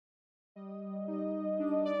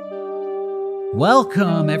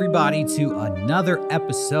Welcome, everybody, to another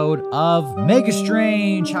episode of Mega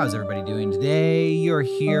Strange. How's everybody doing today? You're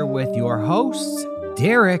here with your hosts,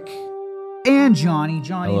 Derek and Johnny.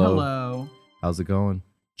 Johnny, hello. How's it going?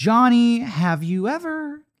 Johnny, have you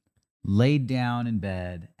ever laid down in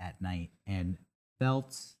bed at night and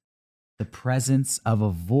felt the presence of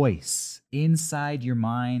a voice inside your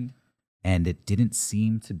mind and it didn't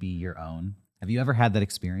seem to be your own? Have you ever had that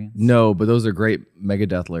experience? No, but those are great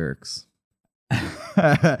Megadeth lyrics.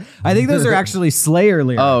 I think those are actually Slayer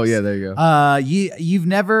lyrics. Oh, yeah, there you go. You've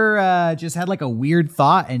never just had like a weird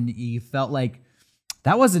thought and you felt like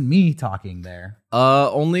that wasn't me talking there.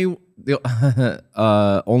 Only when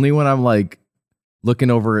I'm like looking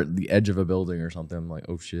over at the edge of a building or something. I'm like,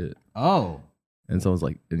 oh shit. Oh. And someone's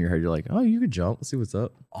like in your head, you're like, oh, you could jump. Let's see what's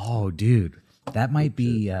up. Oh, dude. That might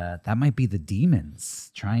be the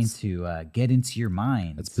demons trying to get into your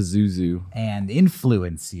mind. That's Pazuzu. And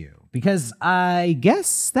influence you. Because I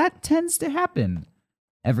guess that tends to happen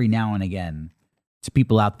every now and again to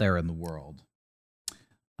people out there in the world.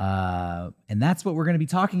 And that's what we're going to be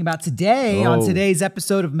talking about today on today's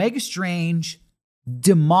episode of Mega Strange.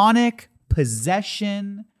 Demonic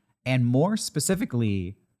possession, and more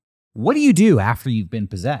specifically, what do you do after you've been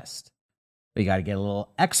possessed? You got to get a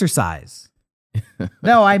little exercise.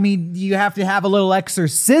 No, I mean, you have to have a little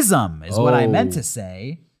exorcism is what I meant to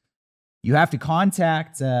say. You have to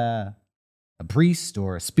contact a priest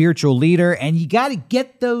or a spiritual leader, and you got to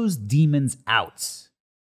get those demons out.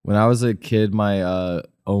 When I was a kid, my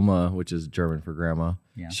Oma, which is German for grandma,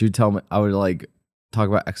 she would tell me, I would like talk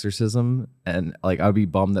about exorcism, and like I would be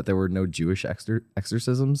bummed that there were no Jewish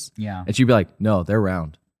exorcisms. Yeah. And she'd be like, no, they're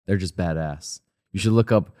around. They're just badass. You should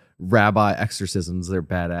look up rabbi exorcisms. They're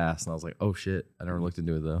badass. And I was like, oh shit. I never looked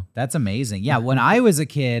into it though. That's amazing. Yeah. When I was a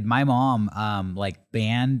kid, my mom like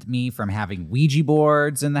banned me from having Ouija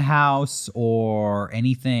boards in the house or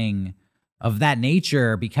anything of that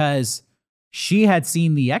nature because she had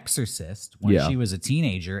seen The Exorcist when she was a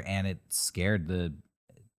teenager and it scared the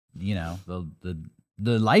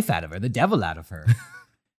life out of her, the devil out of her.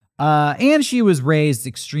 And she was raised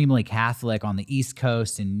extremely Catholic on the East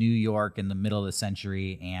Coast in New York in the middle of the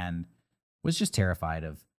century and was just terrified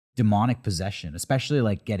of demonic possession, especially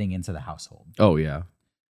like getting into the household. Oh, yeah.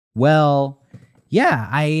 Well,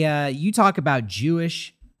 yeah, you talk about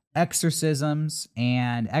Jewish exorcisms,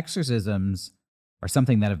 and exorcisms are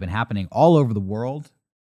something that have been happening all over the world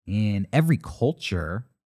in every culture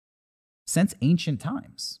since ancient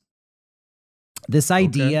times. This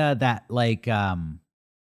idea that like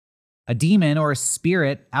a demon or a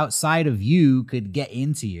spirit outside of you could get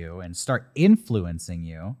into you and start influencing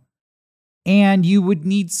you, and you would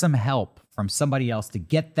need some help from somebody else to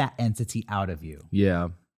get that entity out of you. Yeah.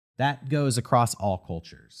 That goes across all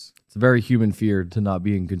cultures. It's a very human fear to not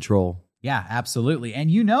be in control. Yeah, absolutely.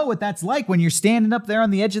 And you know what that's like when you're standing up there on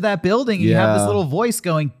the edge of that building and you have this little voice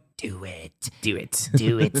going, do it,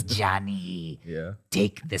 Johnny. Yeah.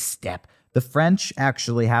 Take this step. The French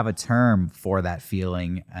actually have a term for that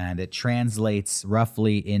feeling, and it translates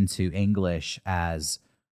roughly into English as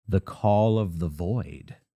the call of the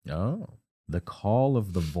void. Oh. The call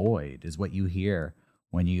of the void is what you hear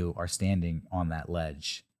when you are standing on that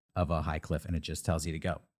ledge of a high cliff, and it just tells you to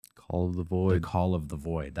go. Call of the void. The call of the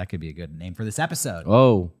void. That could be a good name for this episode.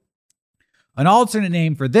 Oh. An alternate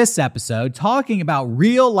name for this episode, talking about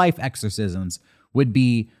real-life exorcisms, would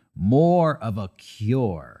be more of a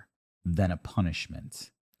cure than a punishment.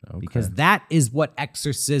 Okay. Because that is what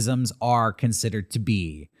exorcisms are considered to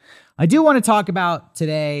be. I do want to talk about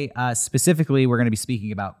today, specifically, we're going to be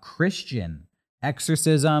speaking about Christian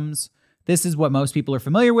exorcisms. This is what most people are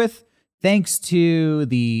familiar with, thanks to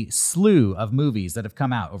the slew of movies that have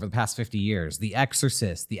come out over the past 50 years. The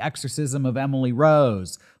Exorcist, The Exorcism of Emily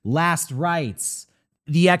Rose, Last Rites,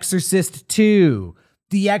 The Exorcist 2,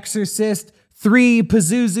 The Exorcist 3,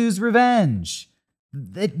 Pazuzu's Revenge.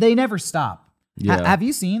 They never stop. Yeah. Have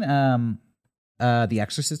you seen the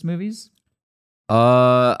Exorcist movies?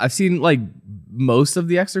 I've seen like most of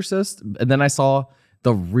The Exorcist, and then I saw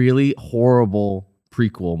the really horrible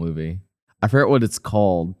prequel movie. I forget what it's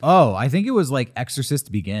called. Oh, I think it was like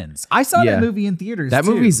Exorcist Begins. I saw that movie in theaters. That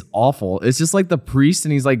too. movie's awful. It's just like the priest,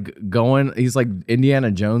 and he's like Indiana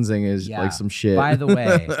Jonesing is like some shit. By the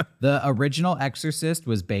way, the original Exorcist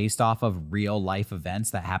was based off of real life events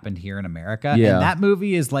that happened here in America. Yeah. And that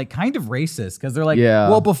movie is like kind of racist because they're like,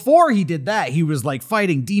 well, before he did that, he was like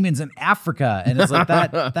fighting demons in Africa. And it's like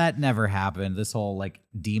that never happened. This whole like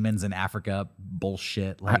demons in Africa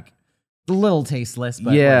bullshit. Like a little tasteless,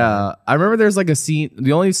 but yeah. whatever. I remember there's like a scene.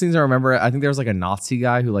 The only scenes I remember, I think there was like a Nazi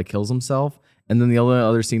guy who like kills himself, And then the only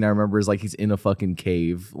other scene I remember is like he's in a fucking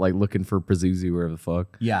cave, like looking for Pazuzu, wherever the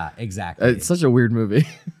fuck. Yeah, exactly. It's such a weird movie.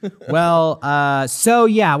 Well, so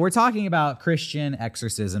yeah, we're talking about Christian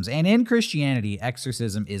exorcisms. And in Christianity,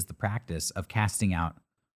 exorcism is the practice of casting out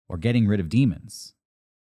or getting rid of demons.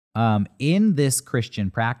 In this Christian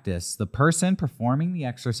practice, the person performing the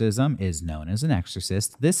exorcism is known as an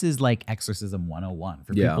exorcist. This is like Exorcism 101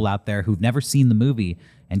 for people out there who've never seen the movie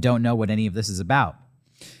and don't know what any of this is about.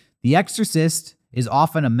 The exorcist is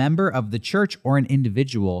often a member of the church or an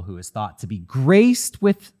individual who is thought to be graced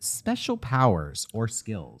with special powers or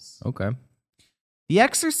skills. Okay. The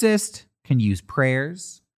exorcist can use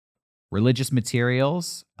prayers, religious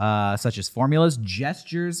materials, such as formulas,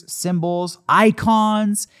 gestures, symbols,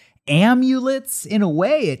 icons, amulets. In a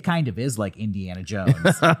way, it kind of is like Indiana Jones.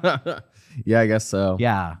 Yeah, I guess so.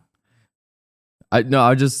 Yeah. I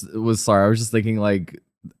was just thinking like,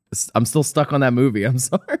 I'm still stuck on that movie. I'm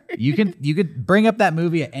sorry. You could bring up that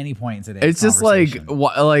movie at any point in today's It's just like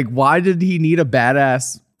why did he need a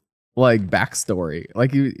badass like backstory?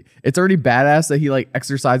 Like it's already badass that he like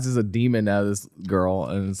exorcises a demon out of this girl,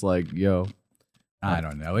 and it's like, yo, I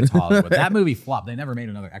don't know. It's Hollywood. That movie flopped. They never made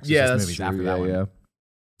another Exorcist movies true. after that one. Yeah.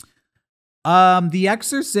 The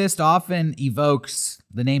exorcist often evokes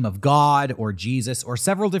the name of God or Jesus or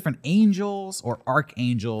several different angels or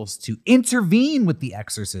archangels to intervene with the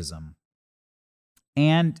exorcism.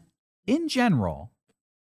 And in general,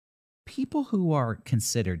 people who are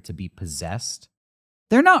considered to be possessed,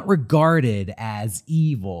 they're not regarded as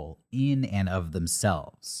evil in and of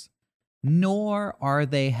themselves, nor are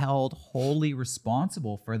they held wholly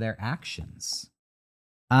responsible for their actions.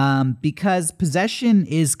 Because possession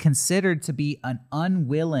is considered to be an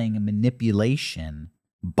unwilling manipulation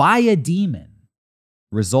by a demon,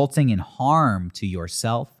 resulting in harm to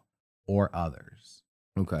yourself or others.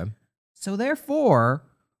 Okay. So therefore,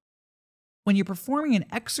 when you're performing an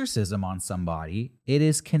exorcism on somebody, it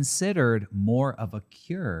is considered more of a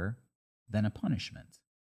cure than a punishment.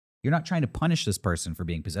 You're not trying to punish this person for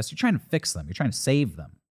being possessed. You're trying to fix them. You're trying to save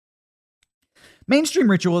them.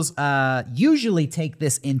 Mainstream rituals usually take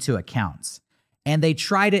this into account, and they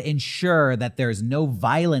try to ensure that there's no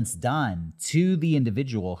violence done to the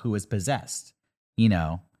individual who is possessed.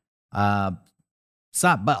 But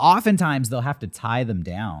oftentimes they'll have to tie them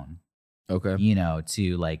down. Okay.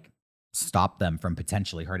 To like stop them from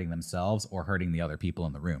potentially hurting themselves or hurting the other people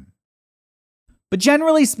in the room. But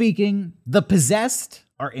generally speaking, the possessed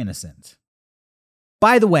are innocent.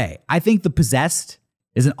 By the way, I think The Possessed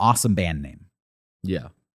is an awesome band name. Yeah.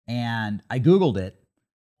 And I Googled it,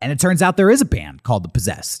 and it turns out there is a band called The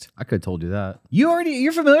Possessed. I could have told you that.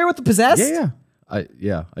 You're familiar with The Possessed? Yeah. I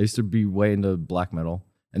used to be way into black metal,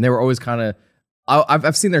 and they were always kind of.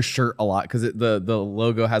 I've seen their shirt a lot because the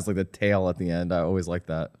logo has like the tail at the end. I always like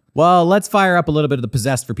that. Well, let's fire up a little bit of The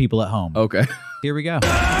Possessed for people at home. Okay. Here we go.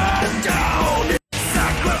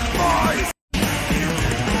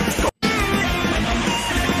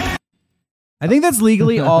 I think that's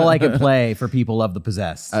legally all I can play for people of The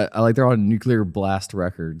Possessed. I like they're on Nuclear Blast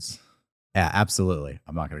Records. Yeah, absolutely.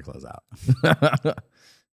 I'm not going to close out.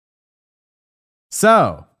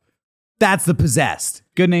 So, that's The Possessed.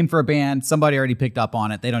 Good name for a band. Somebody already picked up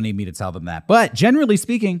on it. They don't need me to tell them that. But generally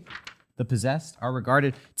speaking, the possessed are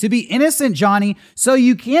regarded to be innocent, Johnny. So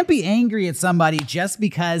you can't be angry at somebody just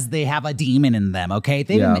because they have a demon in them, okay?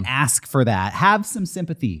 They didn't ask for that. Have some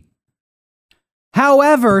sympathy.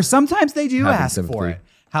 However, sometimes they do ask for it.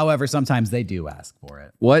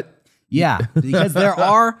 What? Yeah, because there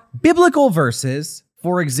are biblical verses.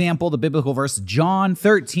 For example, the biblical verse John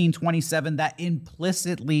 13:27 that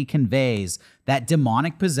implicitly conveys that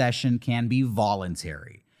demonic possession can be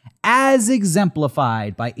voluntary, as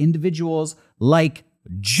exemplified by individuals like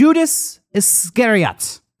Judas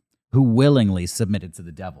Iscariot, who willingly submitted to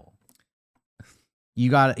the devil. You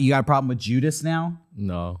got a problem with Judas now?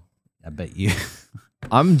 No. I bet you.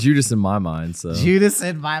 I'm Judas in my mind, so. Judas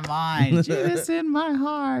in my mind. Judas in my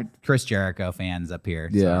heart. Chris Jericho fans up here.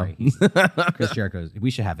 Yeah. Sorry. Chris Jericho. We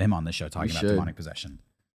should have him on the show talking about demonic possession.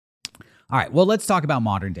 All right. Well, let's talk about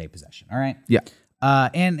modern day possession. All right. Yeah.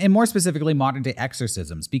 And more specifically, modern day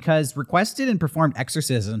exorcisms, because requested and performed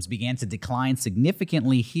exorcisms began to decline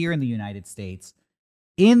significantly here in the United States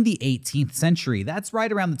in the 18th century. That's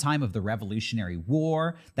right around the time of the Revolutionary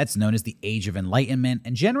War. That's known as the Age of Enlightenment.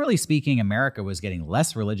 And generally speaking, America was getting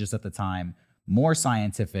less religious at the time, more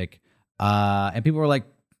scientific. And people were like,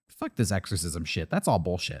 fuck this exorcism shit. That's all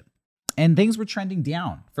bullshit. And things were trending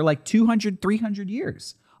down for like 200, 300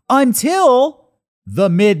 years until the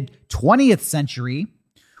mid-20th century,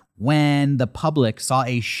 when the public saw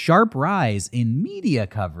a sharp rise in media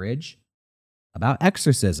coverage about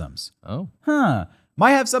exorcisms. Oh.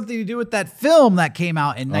 Might have something to do with that film that came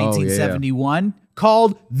out in 1971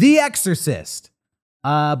 called The Exorcist.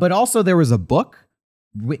 But also there was a book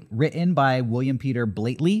written by William Peter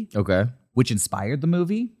Blatty. Okay. Which inspired the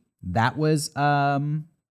movie. That was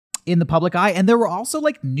in the public eye. And there were also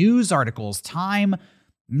like news articles. Time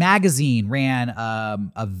magazine ran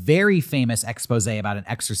a very famous expose about an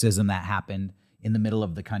exorcism that happened in the middle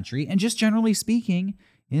of the country. And just generally speaking,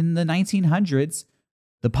 in the 1900s,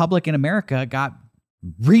 the public in America got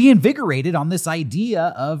reinvigorated on this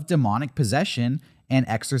idea of demonic possession and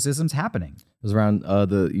exorcisms happening. It was around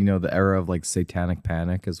the era of like satanic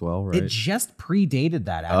panic as well, right? It just predated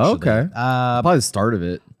that, actually. Oh, okay. Probably the start of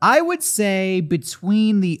it. I would say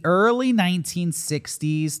between the early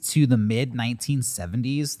 1960s to the mid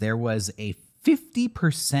 1970s, there was a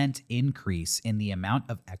 50% increase in the amount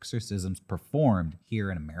of exorcisms performed here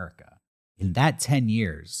in America. In that 10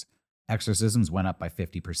 years, exorcisms went up by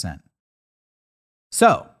 50%.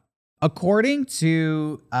 So, according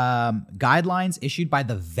to guidelines issued by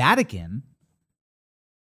the Vatican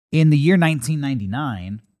in the year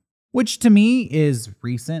 1999, which to me is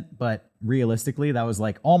recent, but realistically, that was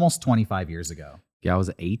like almost 25 years ago. Yeah, I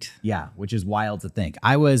was 8. Yeah, which is wild to think.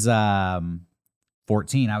 I was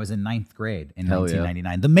 14. I was in 9th grade in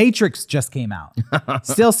 1999. Yeah. The Matrix just came out.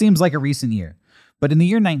 Still seems like a recent year. But in the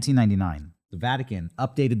year 1999, the Vatican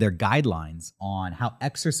updated their guidelines on how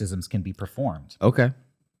exorcisms can be performed. Okay.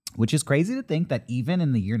 Which is crazy to think that even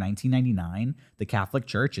in the year 1999, the Catholic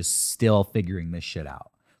Church is still figuring this shit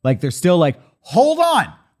out. Like, they're still like, hold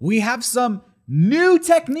on, we have some new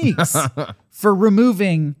techniques for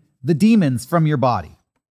removing the demons from your body.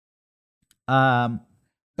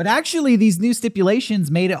 But actually, these new stipulations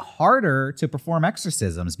made it harder to perform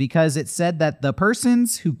exorcisms because it said that the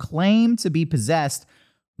persons who claim to be possessed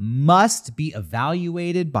must be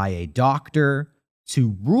evaluated by a doctor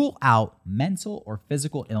to rule out mental or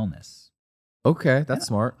physical illness. Okay, that's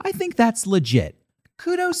smart. I think that's legit.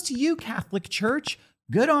 Kudos to you, Catholic Church.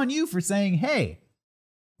 Good on you for saying, hey,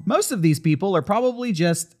 most of these people are probably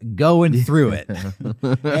just going through it.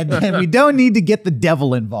 and we don't need to get the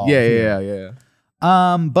devil involved. Yeah.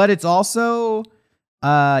 But it's also,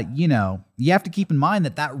 you have to keep in mind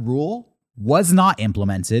that rule was not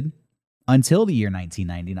implemented until the year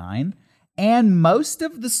 1999. And most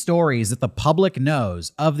of the stories that the public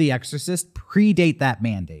knows of The Exorcist predate that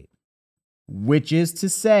mandate, which is to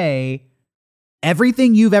say,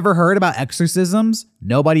 everything you've ever heard about exorcisms,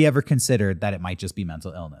 nobody ever considered that it might just be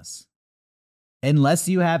mental illness. Unless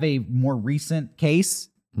you have a more recent case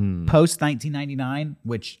post 1999,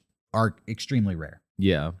 which are extremely rare.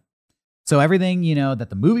 Yeah. So everything, that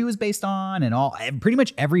the movie was based on and pretty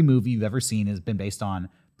much every movie you've ever seen has been based on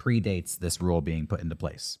predates this rule being put into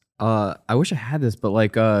place. I wish I had this, but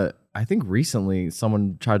I think recently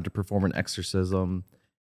someone tried to perform an exorcism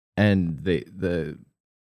and the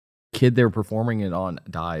kid they were performing it on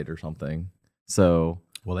died or something. So,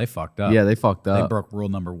 well, they fucked up. Yeah, they fucked up. They broke rule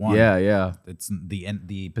number 1. Yeah. It's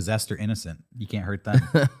the possessed are innocent. You can't hurt them.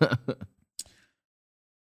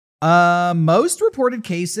 Most reported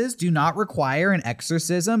cases do not require an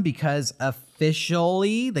exorcism because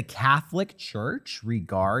officially the Catholic Church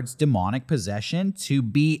regards demonic possession to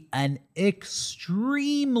be an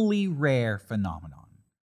extremely rare phenomenon.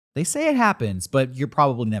 They say it happens, but you're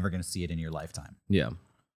probably never going to see it in your lifetime. Yeah.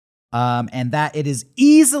 And that it is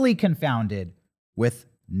easily confounded with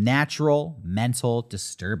natural mental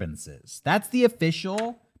disturbances. That's the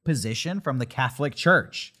official position from the Catholic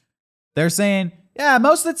Church. They're saying, yeah,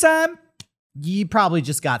 most of the time, you probably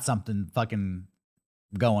just got something fucking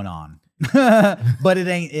going on. But it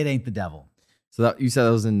ain't the devil. So that, you said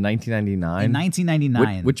that was in 1999? In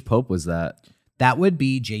 1999. Which pope was that? That would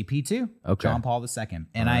be JP2, okay. John Paul II.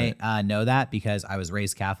 And right. I know that because I was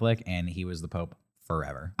raised Catholic and he was the pope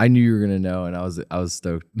forever. I knew you were going to know, and I was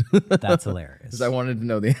stoked. That's hilarious. Because I wanted to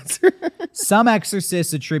know the answer. Some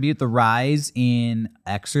exorcists attribute the rise in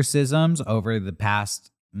exorcisms over the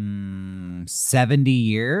past 70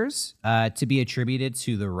 years to be attributed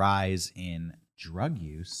to the rise in drug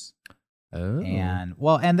use. Oh.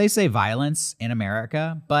 And they say violence in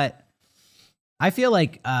America, but I feel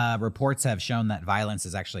like reports have shown that violence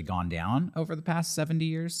has actually gone down over the past 70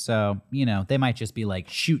 years. So, they might just be like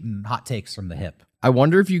shooting hot takes from the hip. I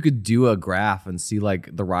wonder if you could do a graph and see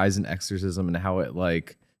like the rise in exorcism and how it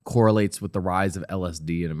like correlates with the rise of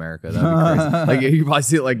LSD in America. That'd be crazy. Like you probably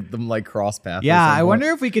see it like them like cross paths. Yeah, I wonder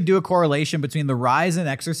if we could do a correlation between the rise in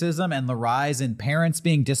exorcism and the rise in parents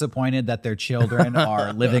being disappointed that their children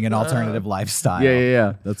are living an alternative lifestyle.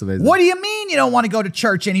 Yeah. That's amazing. What do you mean you don't want to go to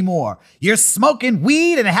church anymore? You're smoking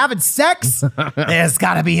weed and having sex? There's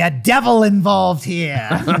got to be a devil involved here.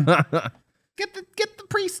 Get the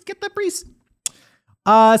priest. Get the priest.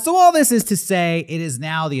 So all this is to say, it is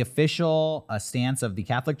now the official stance of the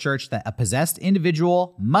Catholic Church that a possessed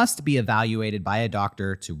individual must be evaluated by a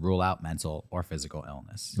doctor to rule out mental or physical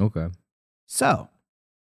illness. Okay. So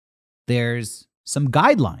there's some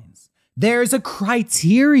guidelines. There's a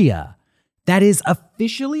criteria that is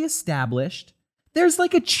officially established. There's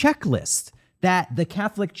like a checklist that the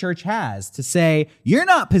Catholic Church has to say, you're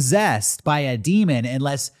not possessed by a demon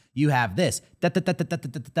unless you have this,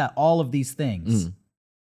 all of these things.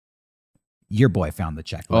 Your boy found the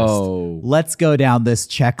checklist. Oh. Let's go down this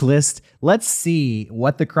checklist. Let's see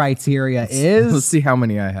what the criteria is. Let's see how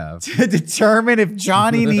many I have. To determine if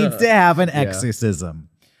Johnny needs to have an exorcism.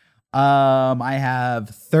 I have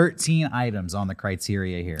 13 items on the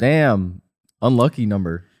criteria here. Damn. Unlucky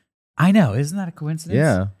number. I know. Isn't that a coincidence?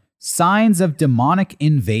 Yeah. Signs of demonic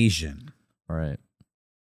invasion. All right.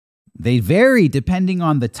 They vary depending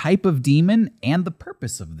on the type of demon and the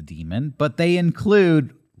purpose of the demon, but they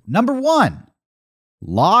include, number 1,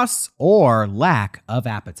 loss or lack of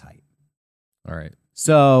appetite. All right.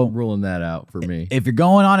 So, Ruling that out for me. if you're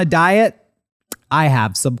going on a diet, I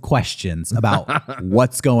have some questions about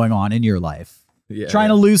what's going on in your life. Yeah. Trying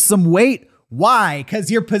to lose some weight? Why?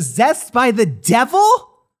 Because you're possessed by the devil?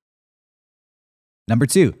 Number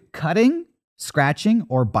 2, cutting, scratching,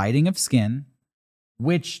 or biting of skin,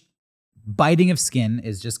 which biting of skin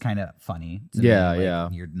is just kind of funny. To me,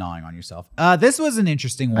 like you're gnawing on yourself. This was an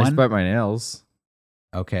interesting I one. just bite my nails.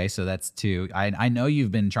 Okay, so that's 2. I know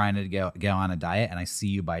you've been trying to get on a diet, and I see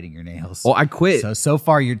you biting your nails. Well, I quit. So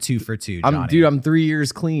far you're 2 for 2, Johnny. I'm 3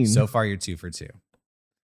 years clean. So far you're 2 for 2.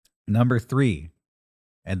 Number 3,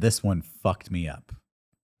 and this one fucked me up.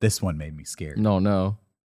 This one made me scared. No.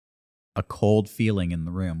 A cold feeling in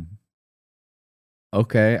the room.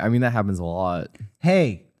 Okay. I mean, that happens a lot.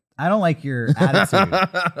 Hey, I don't like your attitude.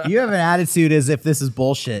 You have an attitude as if this is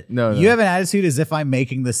bullshit. No. You have an attitude as if I'm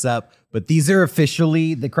making this up, but these are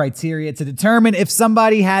officially the criteria to determine if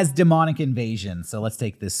somebody has demonic invasion. So let's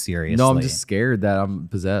take this seriously. No, I'm just scared that I'm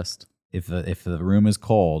possessed. If the room is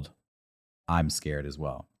cold, I'm scared as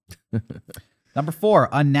well. Number 4,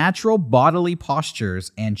 unnatural bodily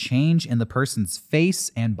postures and change in the person's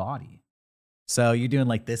face and body. So you're doing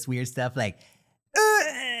like this weird stuff like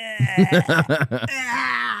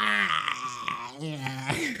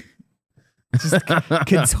just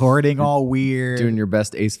contorting all weird. Doing your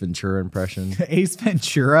best Ace Ventura impression. Ace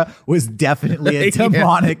Ventura was definitely a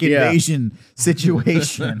demonic invasion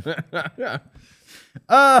situation.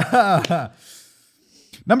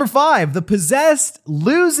 Number 5, the possessed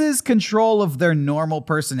loses control of their normal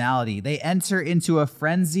personality. They enter into a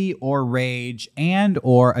frenzy or rage and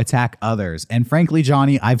or attack others. And frankly,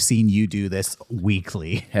 Johnny, I've seen you do this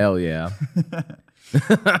weekly. Hell yeah.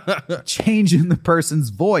 Change in the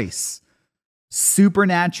person's voice.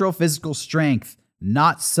 Supernatural physical strength,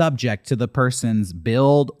 not subject to the person's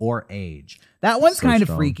build or age. That one's So kind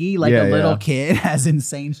strong. of freaky. Like a little kid has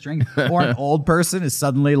insane strength, or an old person is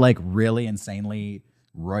suddenly like really insanely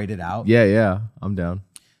roided out. Yeah. I'm down.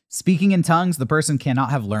 Speaking in tongues, the person cannot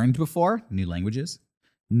have learned before, new languages.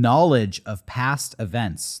 Knowledge of past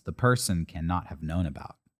events, the person cannot have known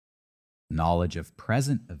about. Knowledge of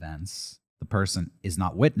present events, the person is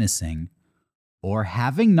not witnessing, or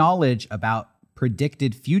having knowledge about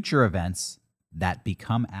predicted future events that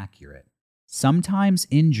become accurate, sometimes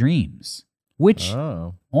in dreams, which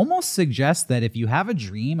almost suggests that if you have a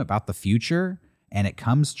dream about the future and it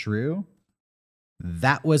comes true,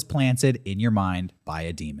 that was planted in your mind by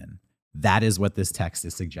a demon. That is what this text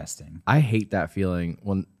is suggesting. I hate that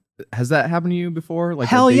feeling. Has that happened to you before? Like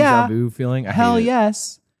Hell a deja yeah. vu feeling? I Hell hate it.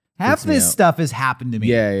 yes. Half Freaks me this out. stuff has happened to me.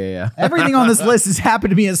 Yeah. Everything on this list has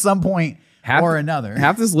happened to me at some point or another.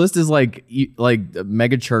 Half this list is like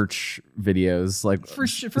mega church videos, like For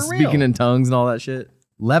speaking real. in tongues and all that shit.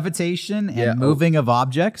 Levitation and Yeah. moving of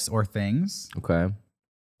objects or things. Okay.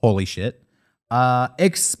 Holy shit.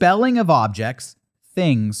 Expelling of objects,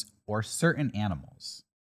 things, or certain animals.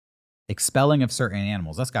 Expelling of certain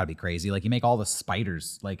animals. That's got to be crazy. Like you make all the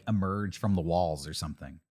spiders like emerge from the walls or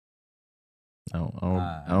something. I don't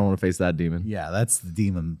want to face that demon. Yeah, that's the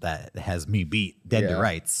demon that has me beat dead to Yeah.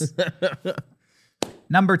 rights.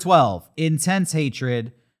 Number 12, intense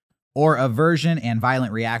hatred or aversion and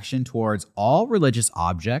violent reaction towards all religious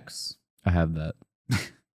objects. I have that.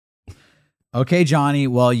 Okay, Johnny.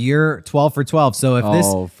 Well, you're 12 for 12.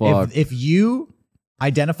 So if you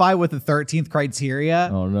identify with the 13th criteria,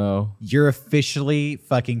 Oh no. you're officially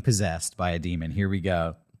fucking possessed by a demon. Here we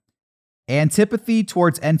go. Antipathy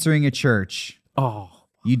towards entering a church. Oh.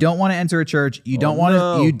 You don't want to enter a church. You don't want to.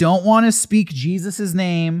 no. You don't want to speak Jesus's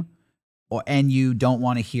name, and you don't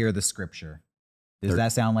want to hear the scripture. Does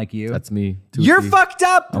that sound like you? That's me. You're Tuesday. fucked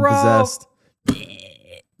up, I'm bro. possessed.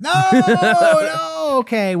 No.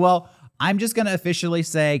 Okay. Well, I'm just gonna officially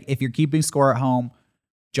say, if you're keeping score at home,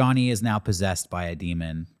 Johnny is now possessed by a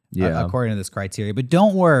demon. Yeah. According to this criteria. But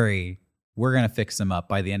don't worry, we're gonna fix him up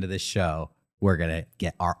by the end of this show. We're gonna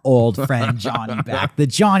get our old friend Johnny back, the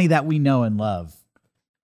Johnny that we know and love.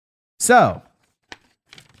 So,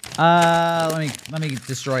 let me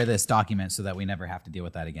destroy this document so that we never have to deal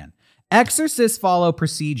with that again. Exorcists follow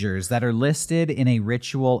procedures that are listed in a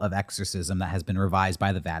ritual of exorcism that has been revised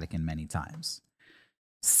by the Vatican many times.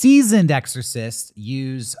 Seasoned exorcists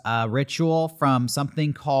use a ritual from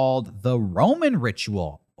something called the Roman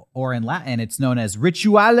ritual, or in Latin, it's known as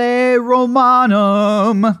Rituale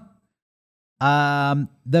Romanum. The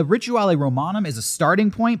Rituale Romanum is a starting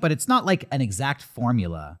point, but it's not like an exact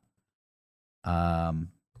formula.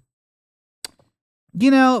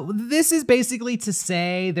 This is basically to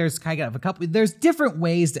say there's kind of there's different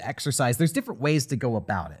ways to exercise. There's different ways to go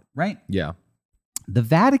about it, right? Yeah. The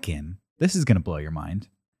Vatican, this is going to blow your mind.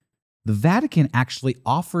 The Vatican actually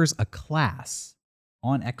offers a class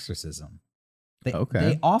on exorcism.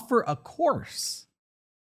 They offer a course.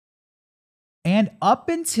 And up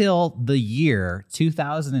until the year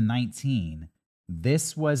 2019,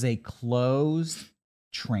 this was a closed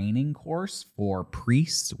training course for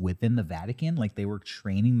priests within the Vatican. Like they were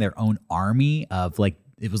training their own army of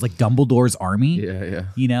it was like Dumbledore's army.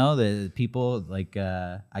 Yeah. The people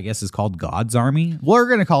I guess is called God's army. We're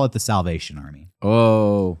going to call it the Salvation Army.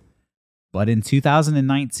 Oh. But in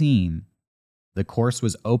 2019, the course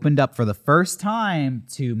was opened up for the first time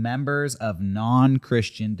to members of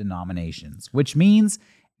non-Christian denominations, which means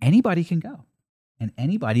anybody can go and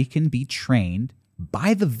anybody can be trained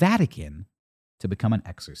by the Vatican to become an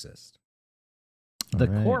exorcist. The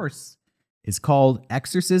course is called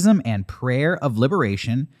Exorcism and Prayer of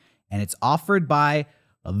Liberation, and it's offered by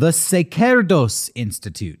the Sacerdos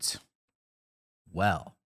Institute.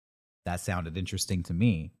 Well, that sounded interesting to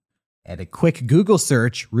me. And a quick Google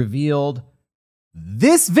search revealed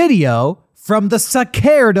this video from the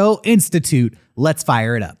Sacerdo Institute. Let's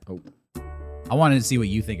fire it up. Oh. I wanted to see what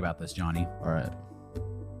you think about this, Johnny. All right.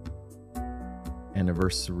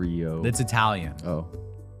 Anniversario. It's Italian. Oh.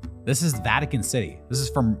 This is Vatican City. This is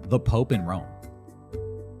from the Pope in Rome.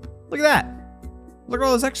 Look at that. Look at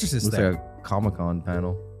all those exorcists Looks there. like a Comic-Con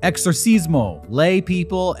panel. Exorcismo, lay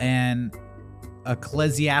people and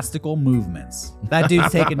ecclesiastical movements. That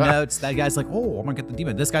dude's taking notes. That guy's like, oh, I'm gonna get the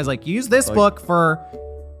demon. This guy's like, use this book for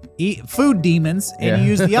food demons, and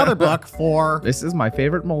use the other book for... This is my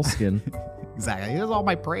favorite moleskin. Exactly. Here's all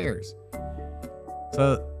my prayers.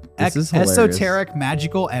 So, This is hilarious. esoteric,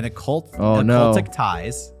 magical, and occultic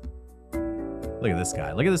ties. Look at this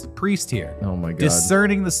guy. Look at this priest here. Oh my God.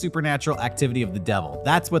 Discerning the supernatural activity of the devil.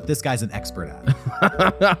 That's what this guy's an expert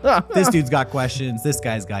at. This dude's got questions. This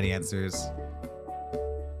guy's got answers.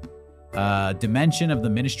 Dimension of the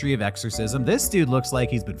Ministry of Exorcism. This dude looks like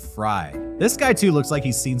he's been fried. This guy too looks like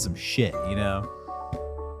he's seen some shit,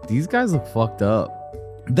 These guys look fucked up.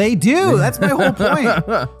 They do. That's my whole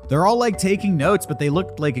point. They're all like taking notes, but they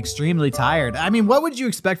look like extremely tired. I mean, what would you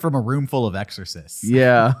expect from a room full of exorcists?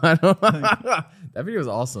 Yeah. That video was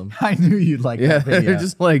awesome. I knew you'd like that video. They're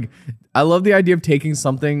just like, I love the idea of taking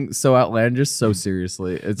something so outlandish so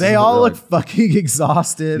seriously. They all look fucking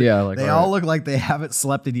exhausted. Yeah, like, they all look like they haven't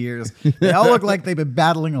slept in years. They all look like they've been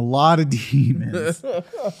battling a lot of demons.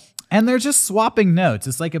 And they're just swapping notes.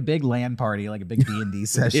 It's like a big LAN party, like a big D&D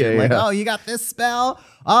session. Oh, you got this spell?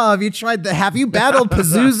 Oh, have you battled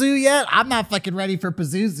Pazuzu yet? I'm not fucking ready for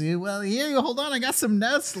Pazuzu. Well, here, hold on. I got some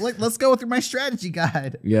notes. Let's go through my strategy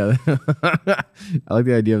guide. Yeah. I like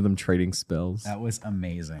the idea of them trading spells. That was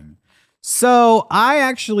amazing. So I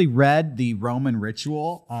actually read the Roman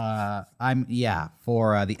ritual. For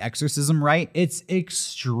the exorcism rite. It's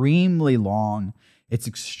extremely long. It's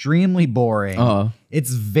extremely boring.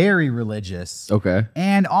 It's very religious. Okay.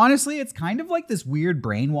 And honestly, it's kind of like this weird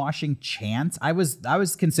brainwashing chant. I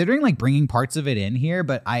was considering like bringing parts of it in here,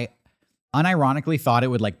 but I unironically thought it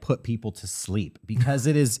would like put people to sleep because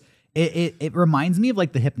it is. It reminds me of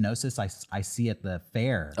like the hypnosis I see at the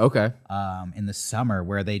fair. Okay. In the summer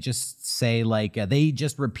where they just say like they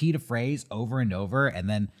just repeat a phrase over and over and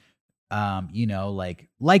then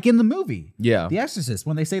like in the movie. Yeah. The Exorcist,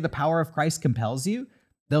 when they say the power of Christ compels you,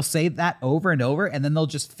 They'll say that over and over, and then they'll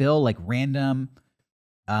just fill like random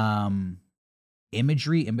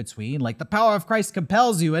imagery in between, like the power of Christ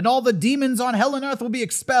compels you, and all the demons on hell and earth will be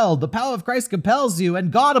expelled. The power of Christ compels you,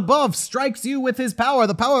 and God above strikes you with his power.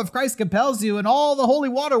 The power of Christ compels you, and all the holy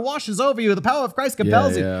water washes over you. The power of Christ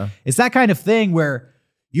compels you. It's that kind of thing where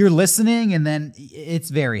you're listening, and then it's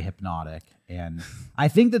very hypnotic. And I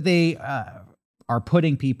think that they are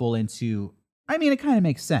putting people into, I mean, it kind of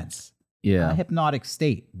makes sense. Yeah. A hypnotic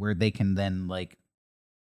state where they can then like,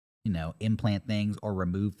 implant things or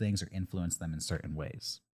remove things or influence them in certain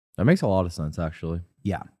ways. That makes a lot of sense, actually.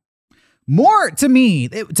 Yeah. More to me,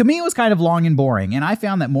 it was kind of long and boring. And I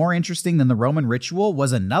found that more interesting than the Roman ritual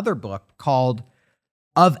was another book called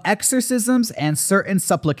Of Exorcisms and Certain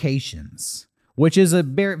Supplications, which is a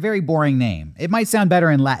very, very boring name. It might sound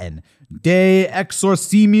better in Latin. De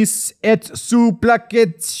exorcimis et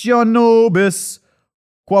supplicationibus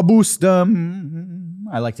quabustum.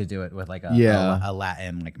 I like to do it with like a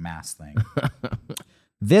Latin like mass thing.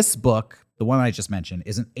 This book, the one I just mentioned,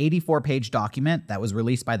 is an 84-page document that was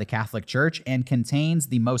released by the Catholic Church and contains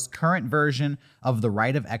the most current version of the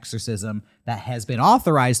rite of exorcism that has been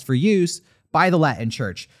authorized for use by the Latin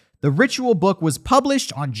Church. The ritual book was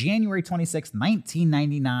published on January 26,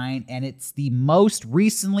 1999, and it's the most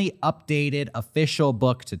recently updated official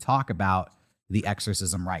book to talk about the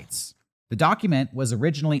exorcism rites. The document was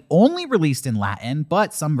originally only released in Latin,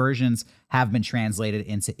 but some versions have been translated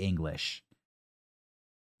into English.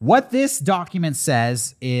 What this document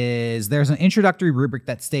says is there's an introductory rubric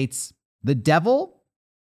that states the devil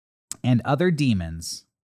and other demons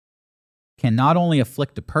can not only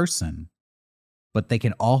afflict a person, but they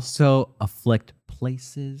can also afflict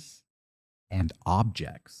places and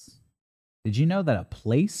objects. Did you know that a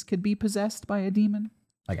place could be possessed by a demon?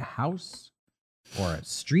 Like a house or a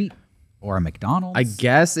street? Or a McDonald's? I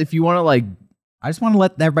guess if you want to like... I just want to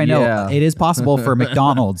let everybody know it is possible for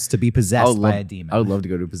McDonald's to be possessed by a demon. I would love to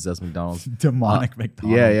go to a possessed McDonald's. Demonic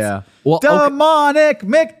McDonald's. Yeah. Well, Demonic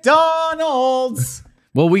McDonald's!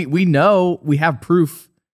 Well, we know, we have proof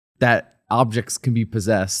that objects can be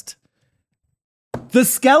possessed. The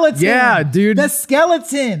skeleton! Yeah, dude. The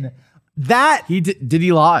skeleton! That... Did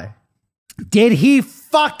he lie? Did he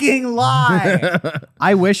fucking lie?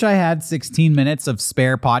 I wish I had 16 minutes of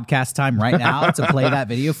spare podcast time right now to play that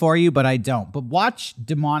video for you, but I don't. But watch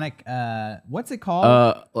Demonic, what's it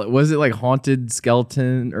called? Was it like Haunted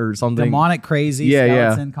Skeleton or something? Demonic Crazy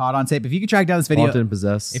Skeleton caught on tape. If you can track down this video. Haunted and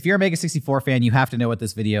Possessed. If you're a Mega 64 fan, you have to know what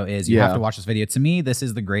this video is. You have to watch this video. To me, this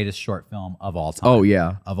is the greatest short film of all time. Oh,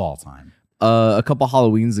 yeah. Of all time. A couple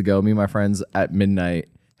Halloweens ago, me and my friends at midnight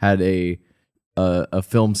had a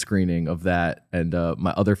film screening of that, and my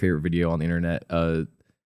other favorite video on the internet,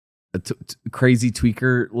 crazy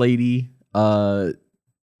tweaker lady goes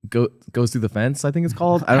through the fence, I think it's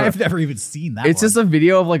called. I've never even seen that. It's just a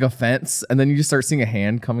video of like a fence, and then you just start seeing a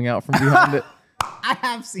hand coming out from behind it. I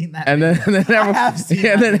have seen that. And then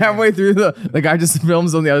halfway through the guy just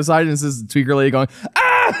films on the other side, and it's this tweaker lady going,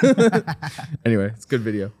 ah! Anyway, it's a good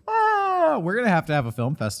video. We're gonna have to have a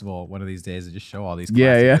film festival one of these days and just show all these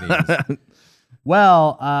classic videos.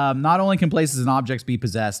 Well, not only can places and objects be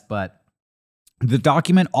possessed, but the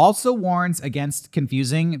document also warns against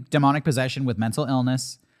confusing demonic possession with mental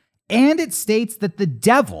illness. And it states that the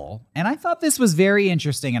devil, and I thought this was very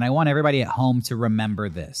interesting, and I want everybody at home to remember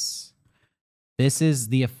this. This is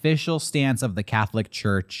the official stance of the Catholic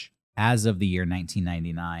Church as of the year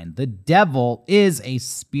 1999. The devil is a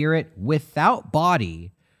spirit without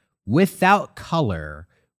body, without color,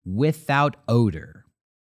 without odor.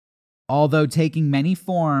 Although taking many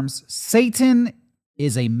forms, Satan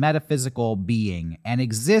is a metaphysical being and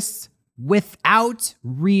exists without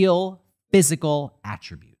real physical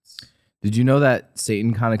attributes. Did you know that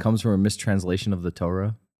Satan kind of comes from a mistranslation of the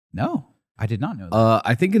Torah? No, I did not know that.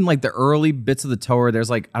 I think in like the early bits of the Torah, there's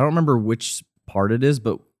like, I don't remember which part it is,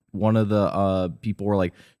 but one of the people were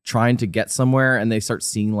like trying to get somewhere, and they start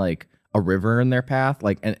seeing like a river in their path,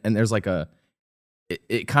 like, and there's like a...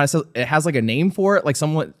 It kind of says, it has like a name for it, like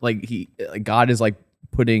someone like God is like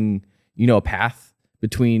putting a path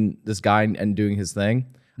between this guy and doing his thing.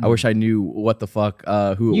 I wish I knew what the fuck who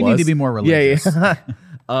it was. You need to be more religious. Yeah.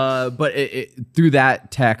 But through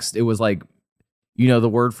that text, it was like the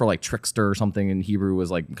word for like trickster or something in Hebrew was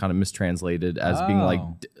like kind of mistranslated as being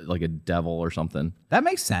like a devil or something. That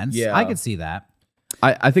makes sense. Yeah, I could see that.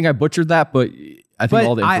 I think I butchered that, but I think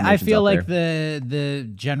all the information. I feel like the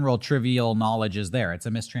general trivial knowledge is there. It's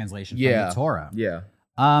a mistranslation from the Torah. Yeah.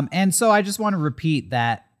 And so I just want to repeat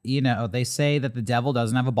that, they say that the devil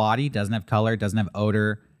doesn't have a body, doesn't have color, doesn't have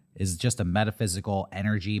odor, is just a metaphysical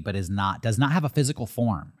energy, but does not have a physical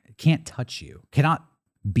form. It can't touch you, cannot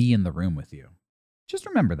be in the room with you. Just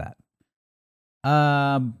remember that.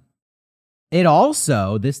 It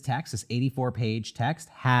also, this text, this 84-page text,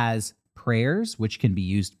 has prayers which can be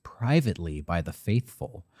used privately by the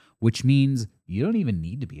faithful, which means you don't even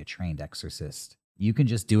need to be a trained exorcist. You can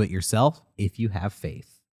just do it yourself if you have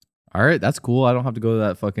faith. All right, that's cool. I don't have to go to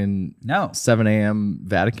that fucking 7 a.m.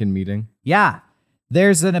 Vatican meeting. Yeah.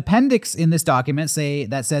 There's an appendix in this document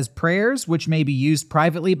that says prayers which may be used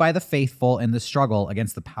privately by the faithful in the struggle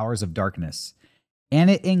against the powers of darkness. And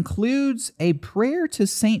it includes a prayer to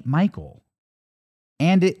Saint Michael.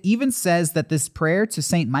 And it even says that this prayer to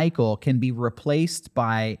Saint Michael can be replaced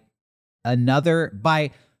by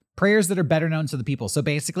prayers that are better known to the people. So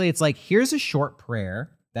basically, it's like, here's a short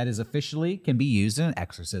prayer that is officially can be used in an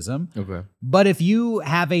exorcism. Okay. But if you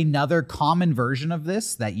have another common version of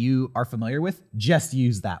this that you are familiar with, just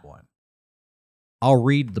use that one. I'll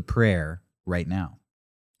read the prayer right now.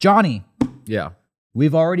 Johnny. Yeah.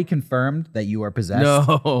 We've already confirmed that you are possessed.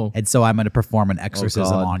 No. And so I'm going to perform an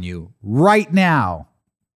exorcism on you right now.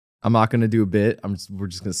 I'm not going to do a bit. We're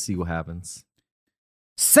just going to see what happens.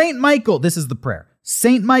 Saint Michael, this is the prayer.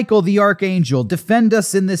 Saint Michael the Archangel, defend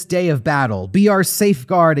us in this day of battle. Be our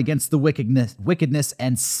safeguard against the wickedness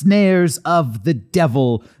and snares of the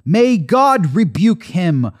devil. May God rebuke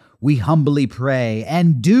him, we humbly pray.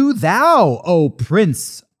 And do thou, O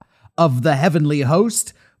Prince of the heavenly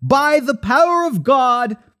host, by the power of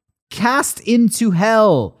God, cast into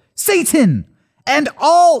hell Satan and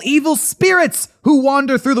all evil spirits who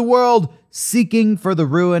wander through the world, seeking for the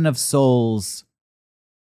ruin of souls.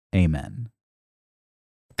 Amen.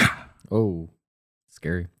 Oh,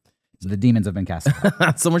 scary. So the demons have been cast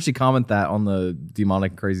out. Someone should comment that on the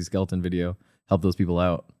demonic crazy skeleton video. Help those people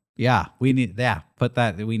out. Yeah, we need that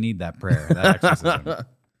prayer, that exorcism.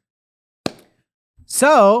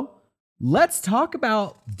 So let's talk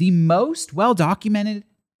about the most well-documented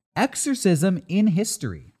exorcism in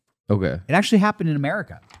history. Okay. It actually happened in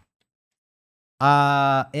America.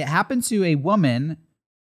 It happened to a woman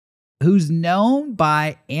who's known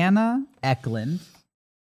by Anna Eklund.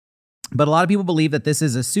 But a lot of people believe that this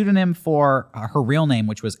is a pseudonym for her real name,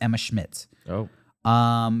 which was Emma Schmidt. Oh.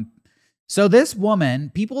 So this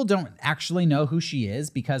woman, people don't actually know who she is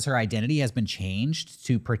because her identity has been changed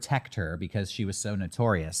to protect her because she was so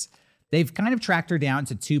notorious. They've kind of tracked her down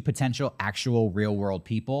to two potential actual real world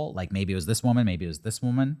people. Like maybe it was this woman, maybe it was this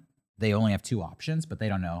woman. They only have two options, but they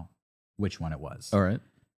don't know which one it was. All right.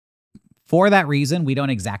 For that reason, we don't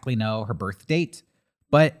exactly know her birth date.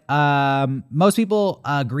 But most people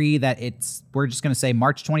agree that we're just going to say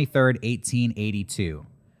March 23rd, 1882.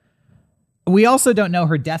 We also don't know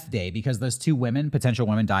her death day because those two potential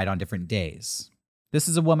women, died on different days. This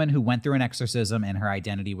is a woman who went through an exorcism and her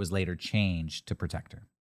identity was later changed to protect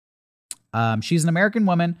her. She's an American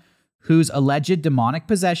woman whose alleged demonic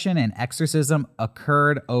possession and exorcism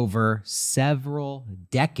occurred over several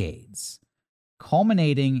decades,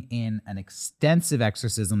 culminating in an extensive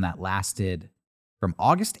exorcism that lasted from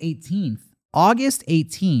August 18th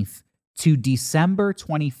to December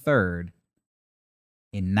 23rd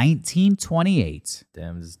in 1928.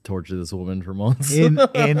 Damn, just torture this woman for months. in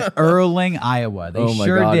Erling, Iowa. They oh my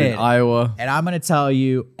sure God, did. in Iowa. And I'm going to tell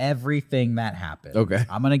you everything that happened. Okay.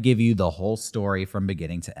 I'm going to give you the whole story from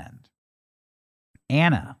beginning to end.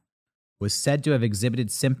 Anna was said to have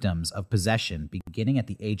exhibited symptoms of possession beginning at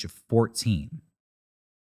the age of 14.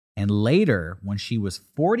 And later, when she was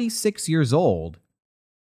 46 years old,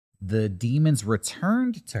 the demons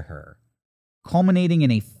returned to her, culminating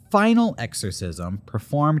in a final exorcism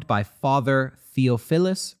performed by Father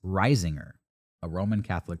Theophilus Reisinger, a Roman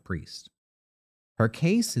Catholic priest. Her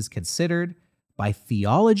case is considered by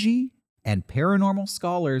theology and paranormal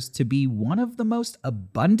scholars to be one of the most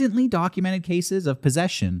abundantly documented cases of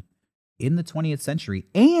possession in the 20th century.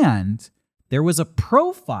 And there was a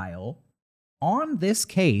profile on this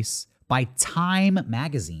case by Time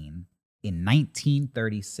magazine in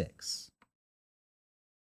 1936.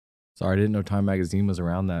 Sorry, I didn't know Time magazine was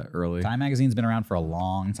around that early. Time magazine's been around for a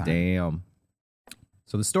long time. Damn.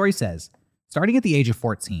 So the story says, starting at the age of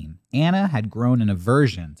 14, Anna had grown an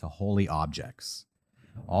aversion to holy objects.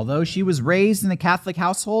 Although she was raised in a Catholic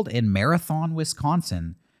household in Marathon,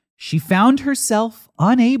 Wisconsin, she found herself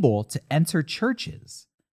unable to enter churches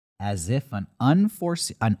as if an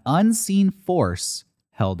unseen force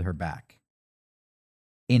held her back.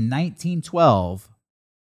 In 1912,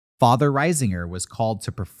 Father Reisinger was called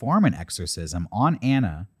to perform an exorcism on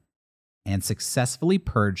Anna and successfully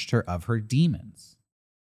purged her of her demons.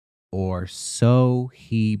 Or so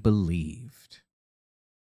he believed.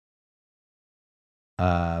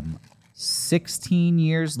 16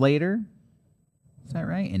 years later, is that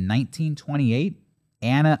right? In 1928,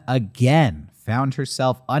 Anna again found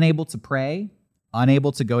herself unable to pray,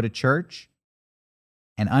 unable to go to church,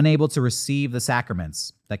 and unable to receive the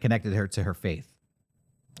sacraments that connected her to her faith.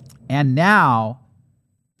 And now,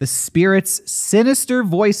 the spirit's sinister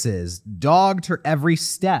voices dogged her every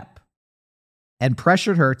step and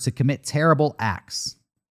pressured her to commit terrible acts.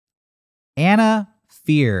 Anna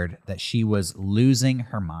feared that she was losing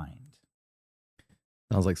her mind.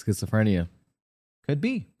 Sounds like schizophrenia. Could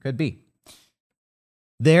be.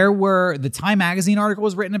 The Time magazine article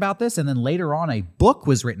was written about this, and then later on a book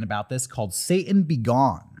was written about this called Satan Be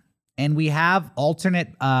Gone. And we have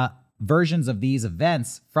alternate versions of these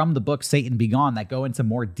events from the book Satan Be Gone that go into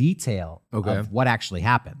more detail of what actually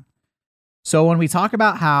happened. So when we talk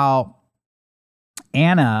about how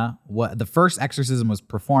Anna, the first exorcism was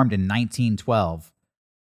performed in 1912,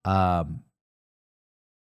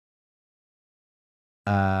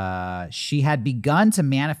 she had begun to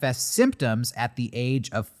manifest symptoms at the age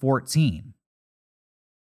of 14.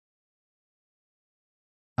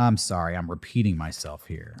 I'm sorry, I'm repeating myself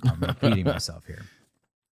here.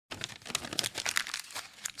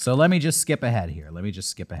 So let me just skip ahead here.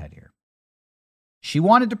 She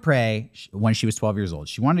wanted to pray when she was 12 years old.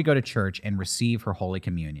 She wanted to go to church and receive her Holy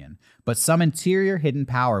Communion, but some interior hidden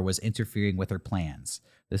power was interfering with her plans.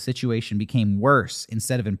 The situation became worse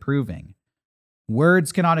instead of improving.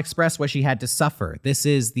 Words cannot express what she had to suffer. This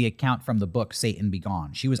is the account from the book Satan Be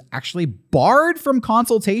Gone. She was actually barred from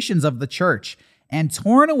consultations of the church and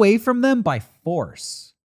torn away from them by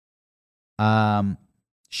force.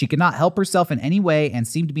 She could not help herself in any way and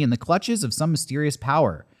seemed to be in the clutches of some mysterious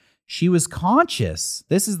power. She was conscious.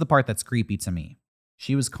 This is the part that's creepy to me.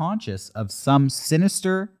 She was conscious of some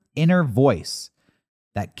sinister inner voice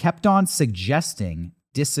that kept on suggesting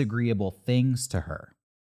disagreeable things to her.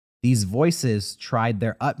 These voices tried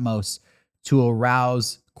their utmost to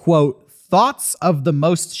arouse, quote, thoughts of the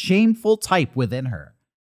most shameful type within her.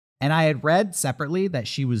 And I had read separately that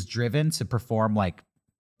she was driven to perform like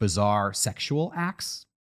bizarre sexual acts.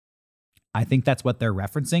 I think that's what they're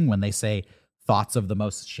referencing when they say thoughts of the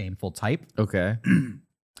most shameful type. Okay.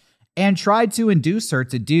 And tried to induce her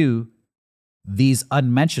to do these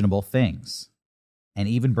unmentionable things and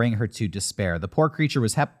even bring her to despair. The poor creature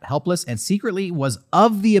was helpless and secretly was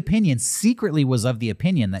of the opinion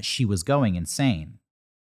that she was going insane.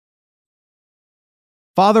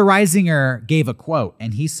 Father Reisinger gave a quote,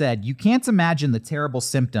 and he said, "You can't imagine the terrible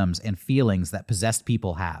symptoms and feelings that possessed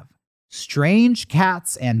people have. Strange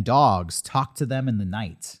cats and dogs talk to them in the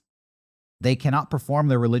night. They cannot perform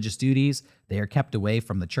their religious duties. They are kept away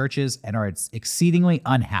from the churches and are exceedingly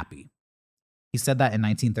unhappy." He said that in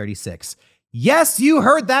 1936. Yes, you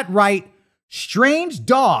heard that right. Strange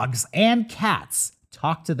dogs and cats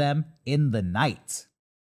talk to them in the night.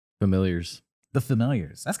 Familiars. The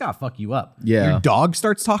familiars. That's gotta fuck you up. Yeah. Your dog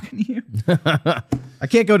starts talking to you. I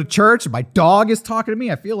can't go to church. My dog is talking to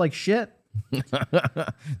me. I feel like shit.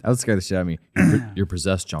 That would scare the shit out of me. You're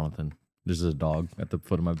possessed, Jonathan. There's a dog at the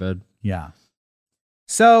foot of my bed. Yeah.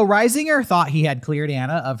 So Reisinger thought he had cleared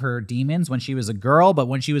Anna of her demons when she was a girl, but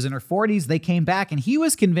when she was in her 40s, they came back, and he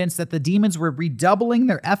was convinced that the demons were redoubling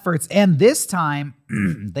their efforts, and this time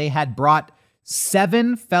they had brought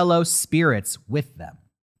 7 fellow spirits with them.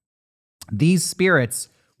 These spirits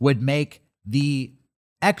would make the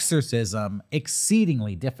exorcism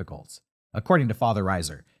exceedingly difficult, according to Father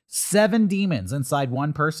Reiser. 7 demons inside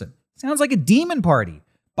one person. Sounds like a demon party.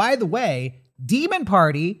 By the way, Demon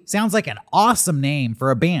Party sounds like an awesome name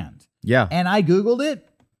for a band. Yeah. And I Googled it.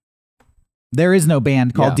 There is no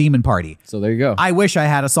band called Demon Party. So there you go. I wish I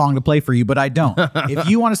had a song to play for you, but I don't. If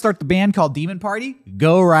you want to start the band called Demon Party,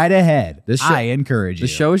 go right ahead. I encourage you.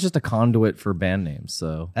 The show is just a conduit for band names,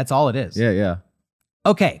 so. That's all it is. Yeah.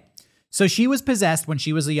 Okay. So she was possessed when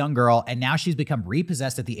she was a young girl, and now she's become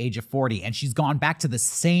repossessed at the age of 40, and she's gone back to the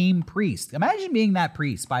same priest. Imagine being that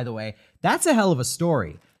priest, by the way. That's a hell of a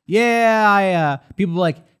story. Yeah, people were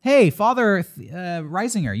like, hey, Father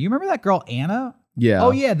Reisinger, you remember that girl Anna? Yeah.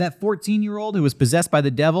 Oh, yeah, that 14-year-old who was possessed by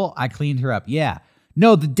the devil? I cleaned her up. Yeah.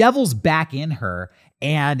 No, the devil's back in her,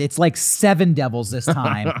 and it's like 7 devils this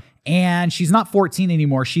time, and she's not 14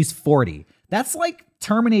 anymore. She's 40. That's like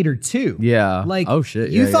Terminator 2. Yeah. Like, oh, shit.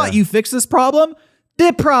 You thought you fixed this problem?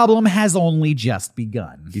 The problem has only just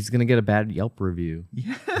begun. He's going to get a bad Yelp review.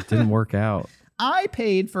 Yeah. It didn't work out. I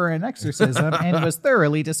paid for an exorcism and was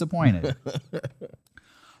thoroughly disappointed.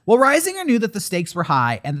 Well, Reisinger knew that the stakes were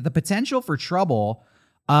high and that the potential for trouble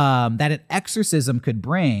that an exorcism could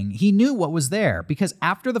bring, he knew what was there. Because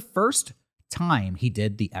after the first time he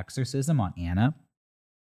did the exorcism on Anna,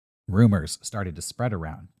 rumors started to spread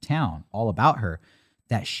around town all about her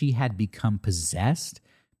that she had become possessed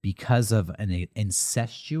because of an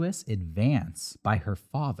incestuous advance by her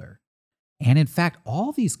father. And in fact,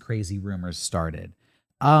 all these crazy rumors started.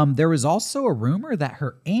 There was also a rumor that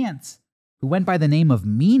her aunt, who went by the name of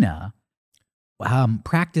Mina,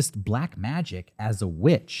 practiced black magic as a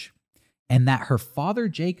witch, and that her father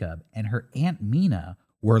Jacob and her aunt Mina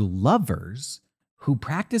were lovers who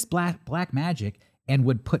practiced black magic and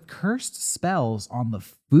would put cursed spells on the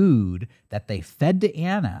food that they fed to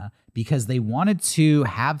Anna because they wanted to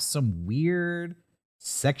have some weird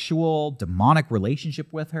sexual demonic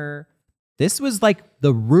relationship with her. This was like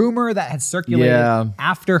the rumor that had circulated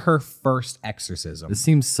after her first exorcism. This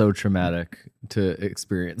seems so traumatic to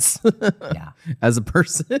experience. Yeah. As a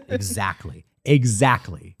person. Exactly.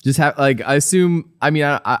 Just have like, I assume, I mean,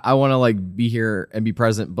 I want to like be here and be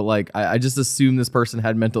present, but like, I just assume this person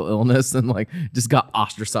had mental illness and like just got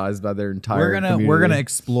ostracized by their entire community. We're gonna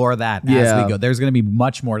explore that as we go. There's gonna be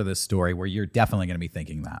much more to this story where you're definitely gonna be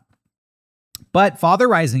thinking that. But Father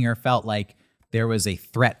Reisinger felt like there was a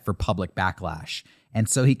threat for public backlash. And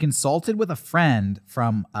so he consulted with a friend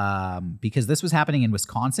from, because this was happening in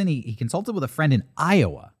Wisconsin, he consulted with a friend in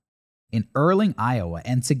Iowa, in Erling, Iowa.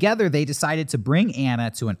 And together they decided to bring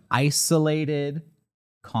Anna to an isolated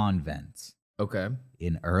convent. Okay.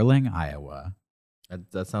 In Erling, Iowa.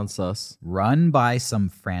 That sounds sus. Run by some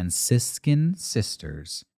Franciscan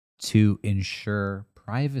sisters to ensure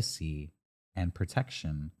privacy and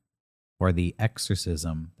protection for the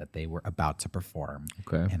exorcism that they were about to perform.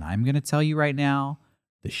 Okay. And I'm going to tell you right now,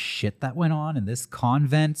 the shit that went on in this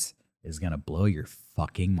convent is going to blow your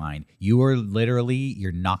fucking mind. You're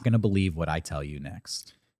not going to believe what I tell you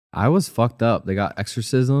next. I was fucked up. They got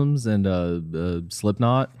exorcisms and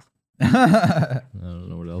Slipknot. I don't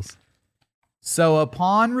know what else. So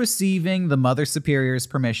upon receiving the Mother Superior's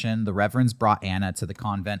permission, the reverends brought Anna to the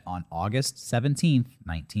convent on August 17th,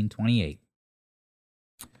 1928.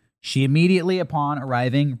 She immediately, upon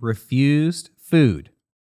arriving, refused food.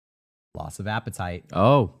 Loss of appetite.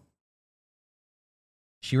 Oh.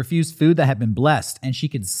 She refused food that had been blessed, and she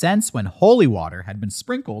could sense when holy water had been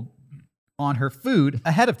sprinkled on her food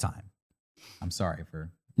ahead of time. I'm sorry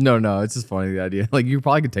for... No, it's just funny, the idea. Like, you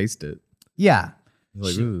probably could taste it. Yeah.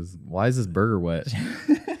 Like, why is this burger wet?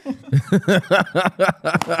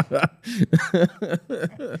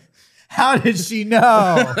 How did she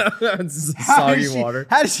know? It's soggy water.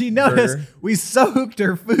 How did she notice? We soaked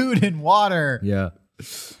her food in water. Yeah.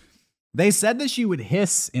 They said that she would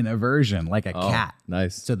hiss in aversion like a cat.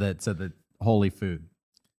 Nice. To the holy food.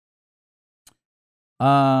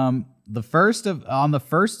 On the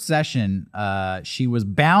first session, she was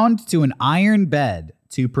bound to an iron bed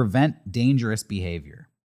to prevent dangerous behavior.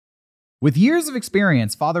 With years of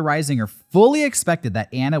experience, Father Reisinger fully expected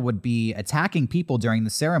that Anna would be attacking people during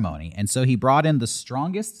the ceremony, and so he brought in the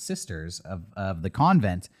strongest sisters of the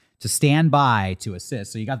convent to stand by to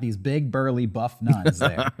assist. So you got these big, burly, buff nuns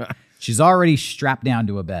there. She's already strapped down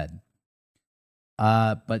to a bed.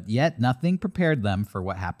 But yet nothing prepared them for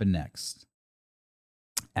what happened next.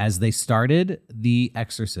 As they started the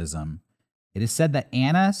exorcism, it is said that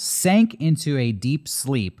Anna sank into a deep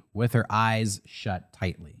sleep with her eyes shut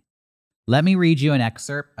tightly. Let me read you an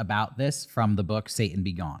excerpt about this from the book Satan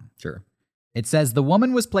Be Gone. Sure. It says, the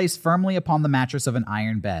woman was placed firmly upon the mattress of an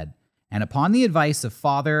iron bed, and upon the advice of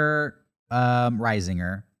Father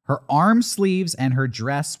Reisinger, her arm sleeves and her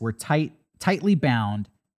dress were tightly bound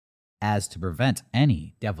as to prevent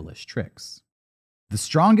any devilish tricks. The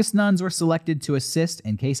strongest nuns were selected to assist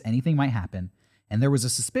in case anything might happen, and there was a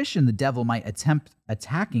suspicion the devil might attempt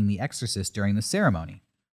attacking the exorcist during the ceremony.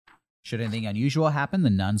 Should anything unusual happen, the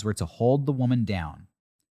nuns were to hold the woman down.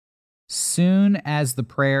 Soon as the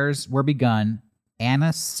prayers were begun,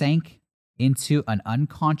 Anna sank into an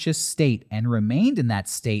unconscious state and remained in that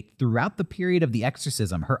state throughout the period of the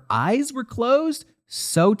exorcism. Her eyes were closed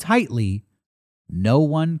so tightly, no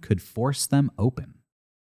one could force them open.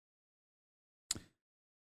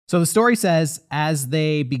 So the story says, as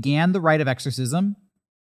they began the rite of exorcism,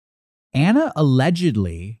 Anna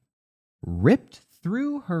allegedly ripped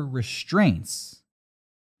through her restraints,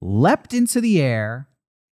 leapt into the air,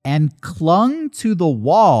 and clung to the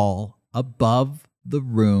wall above the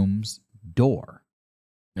room's door.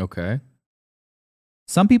 Okay.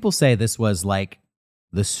 Some people say this was like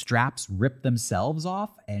the straps ripped themselves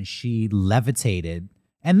off and she levitated.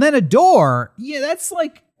 And then a door, that's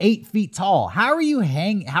like 8 feet tall. How are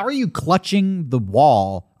you clutching the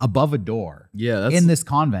wall above a door? Yeah, in this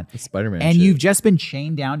convent. Spider-Man and shit. You've just been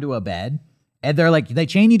chained down to a bed. And they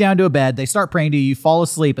chain you down to a bed, they start praying to you, you fall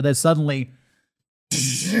asleep, and then suddenly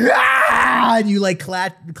and you like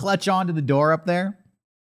clutch onto the door up there.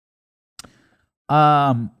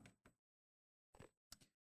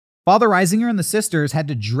 Father Reisinger and the sisters had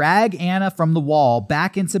to drag Anna from the wall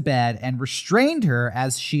back into bed and restrained her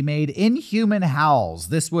as she made inhuman howls.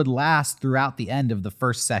 This would last throughout the end of the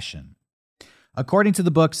first session. According to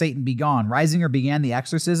the book Satan Be Gone, Reisinger began the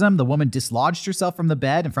exorcism. The woman dislodged herself from the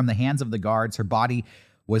bed and from the hands of the guards. Her body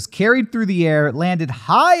was carried through the air, landed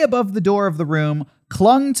high above the door of the room,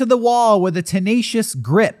 clung to the wall with a tenacious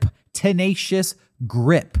grip. Tenacious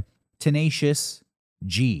grip. Tenacious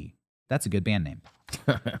G. That's a good band name.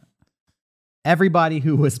 Everybody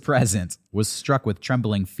who was present was struck with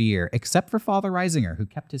trembling fear, except for Father Reisinger, who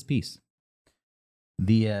kept his peace.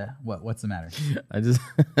 What's the matter? I just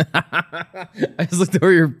looked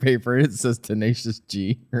over your paper and it says Tenacious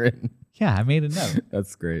G written. Yeah, I made a note.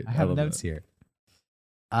 That's great. I have notes here.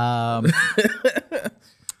 The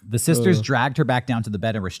sisters dragged her back down to the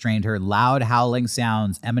bed and restrained her. Loud howling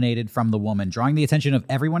sounds emanated from the woman, drawing the attention of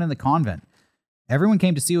everyone in the convent. Everyone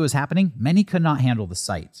came to see what was happening. Many could not handle the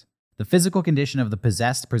sight. The physical condition of the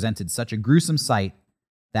possessed presented such a gruesome sight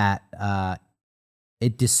that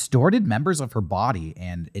it distorted members of her body,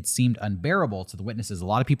 and it seemed unbearable to the witnesses. A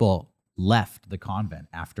lot of people left the convent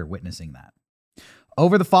after witnessing that.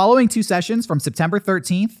 Over the following 2 sessions, from September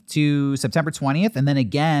 13th to September 20th, and then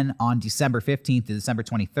again on December 15th to December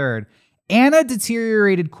 23rd, Anna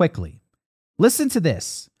deteriorated quickly. Listen to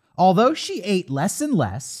this. Although she ate less and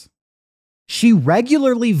less, she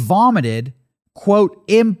regularly vomited, quote,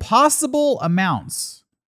 impossible amounts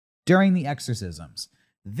during the exorcisms.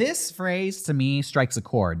 This phrase to me strikes a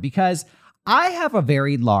chord because I have a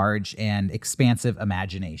very large and expansive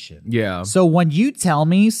imagination. Yeah. So when you tell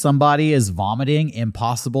me somebody is vomiting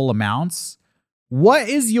impossible amounts, what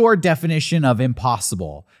is your definition of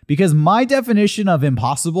impossible? Because my definition of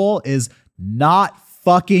impossible is not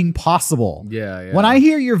fucking possible. Yeah. When I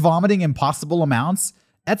hear you're vomiting impossible amounts,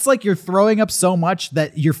 that's like you're throwing up so much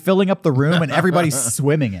that you're filling up the room and everybody's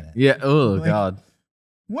swimming in it. Yeah. Oh, God.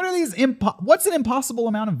 What are these? What's an impossible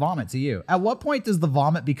amount of vomit to you? At what point does the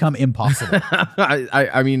vomit become impossible?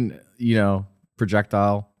 I mean,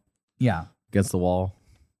 projectile. Yeah. Against the wall.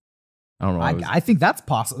 I don't know. I think that's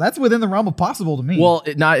possible. That's within the realm of possible to me. Well,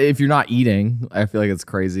 not if you're not eating. I feel like it's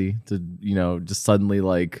crazy to just suddenly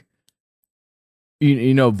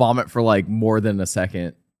vomit for like more than a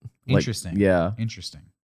second. Interesting. Yeah. Interesting.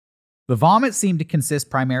 The vomit seemed to consist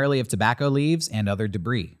primarily of tobacco leaves and other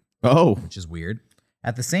debris. Oh. Which is weird.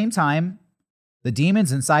 At the same time, the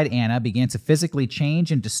demons inside Anna began to physically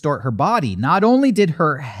change and distort her body. Not only did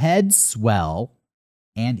her head swell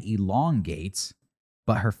and elongate,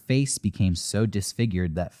 but her face became so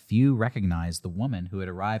disfigured that few recognized the woman who had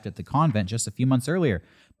arrived at the convent just a few months earlier.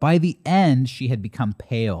 By the end, she had become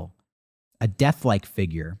pale, a death-like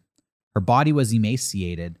figure. Her body was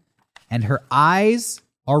emaciated, and her eyes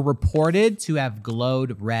are reported to have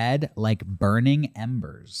glowed red like burning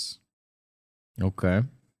embers. Okay.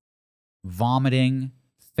 Vomiting,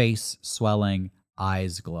 face swelling,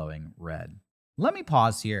 eyes glowing red. Let me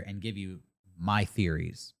pause here and give you my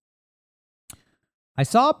theories. I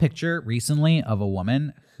saw a picture recently of a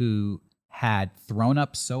woman who had thrown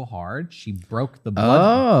up so hard she broke the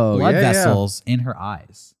blood vessels in her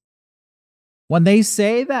eyes. When they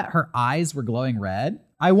say that her eyes were glowing red,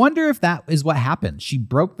 I wonder if that is what happened. She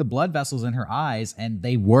broke the blood vessels in her eyes and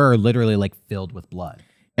they were literally like filled with blood.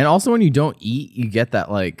 And also when you don't eat, you get that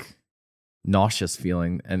like nauseous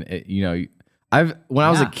feeling. And when I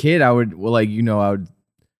was a kid, I would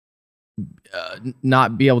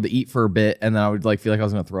not be able to eat for a bit, and then I would feel like I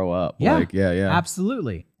was going to throw up. Yeah, yeah.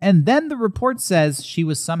 Absolutely. And then the report says she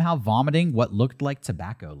was somehow vomiting what looked like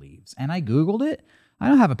tobacco leaves. And I Googled it. I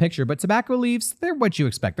don't have a picture, but tobacco leaves, they're what you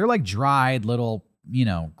expect. They're like dried little,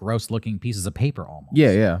 gross looking pieces of paper almost.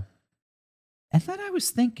 Yeah. And then I was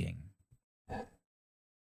thinking,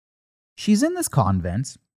 she's in this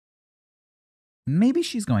convent. Maybe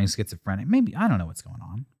she's going schizophrenic. Maybe, I don't know what's going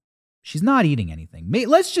on. She's not eating anything.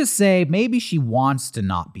 Let's just say maybe she wants to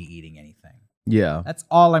not be eating anything. Yeah. That's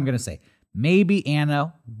all I'm going to say. Maybe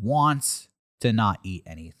Anna wants to not eat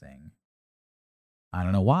anything. I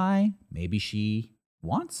don't know why. Maybe she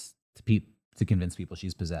wants to convince people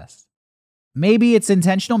she's possessed. Maybe it's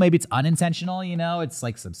intentional. Maybe it's unintentional. It's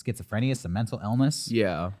like some schizophrenia, some mental illness.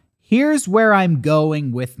 Yeah. Here's where I'm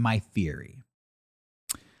going with my theory.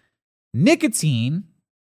 Nicotine,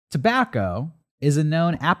 tobacco, is a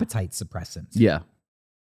known appetite suppressant. Yeah.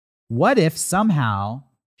 What if somehow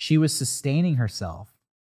she was sustaining herself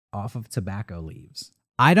off of tobacco leaves?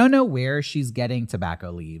 I don't know where she's getting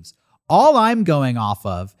tobacco leaves. All I'm going off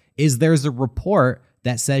of is there's a report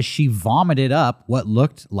that says she vomited up what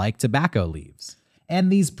looked like tobacco leaves.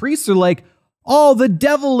 And these priests are like, oh, the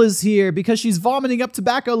devil is here because she's vomiting up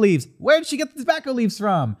tobacco leaves. Where did she get the tobacco leaves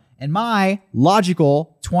from? And my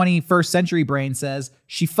logical 21st century brain says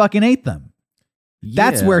she fucking ate them.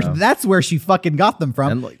 That's where she fucking got them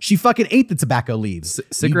from. And, like, she fucking ate the tobacco leaves.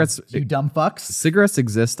 Cigarettes, You dumb fucks. cigarettes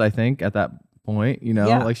exist, I think, at that point. You know,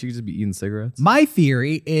 Yeah. like she could just be eating cigarettes. My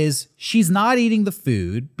theory is she's not eating the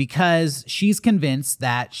food because she's convinced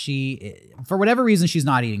that for whatever reason, she's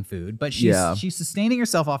not eating food, but she's sustaining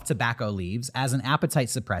herself off tobacco leaves as an appetite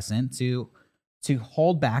suppressant to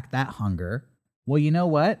hold back that hunger. Well, you know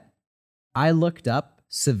what? I looked up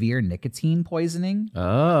severe nicotine poisoning.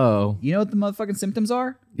 Oh. You know what the motherfucking symptoms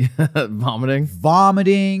are? Vomiting.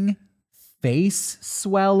 Vomiting, face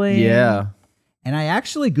swelling. Yeah. And I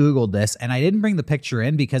actually Googled this, and I didn't bring the picture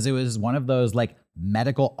in because it was one of those like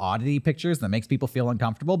medical oddity pictures that makes people feel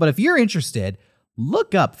uncomfortable. But if you're interested,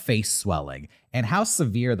 look up face swelling and how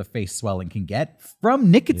severe the face swelling can get from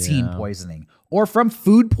nicotine poisoning or from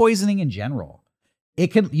food poisoning in general.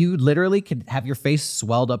 You literally can have your face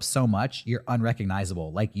swelled up so much you're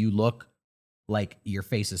unrecognizable. Like you look like your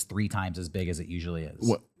face is 3 times as big as it usually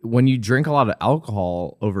is. When you drink a lot of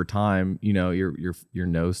alcohol over time, you know, your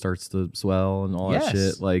nose starts to swell and all that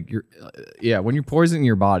shit. Like when you're poisoning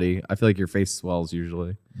your body, I feel like your face swells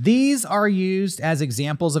usually. These are used as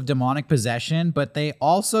examples of demonic possession, but they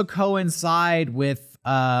also coincide with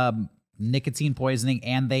nicotine poisoning,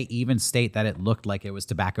 and they even state that it looked like it was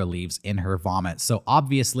tobacco leaves in her vomit. So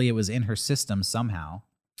obviously it was in her system somehow.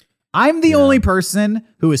 I'm the only person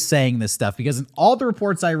who is saying this stuff because in all the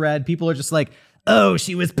reports I read, people are just like, oh,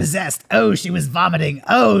 she was possessed. Oh, she was vomiting.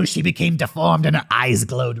 Oh, she became deformed and her eyes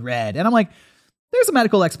glowed red. And I'm like, there's a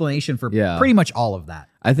medical explanation for pretty much all of that.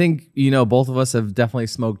 I think, you know, both of us have definitely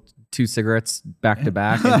smoked 2 cigarettes back to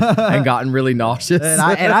back and gotten really nauseous. And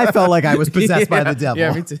I felt like I was possessed by the devil.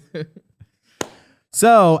 Yeah, me too.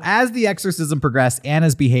 So as the exorcism progressed,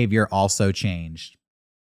 Anna's behavior also changed.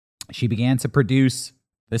 She began to produce,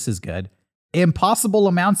 this is good, impossible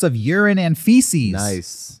amounts of urine and feces.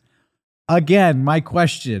 Nice. Again, my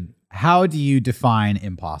question, how do you define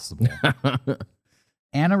impossible?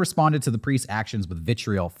 Anna responded to the priest's actions with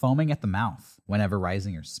vitriol foaming at the mouth whenever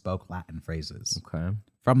Reisinger spoke Latin phrases. Okay.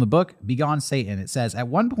 From the book, Begone Satan, it says, at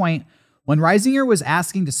one point, when Reisinger was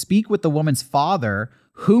asking to speak with the woman's father,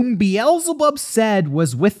 whom Beelzebub said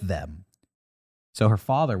was with them. So her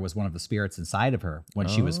father was one of the spirits inside of her when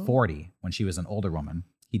she was 40, when she was an older woman.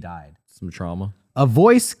 He died. Some trauma. A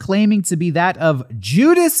voice claiming to be that of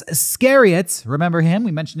Judas Iscariot, remember him?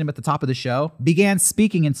 We mentioned him at the top of the show, began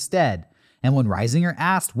speaking instead. And when Reisinger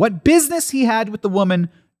asked what business he had with the woman,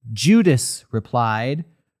 Judas replied,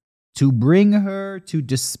 to bring her to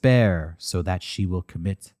despair so that she will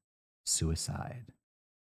commit suicide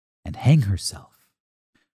and hang herself.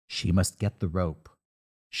 She must get the rope.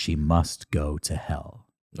 She must go to hell.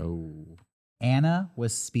 Oh. Anna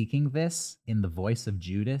was speaking this in the voice of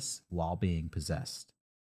Judas while being possessed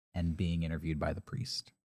and being interviewed by the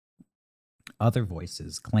priest. Other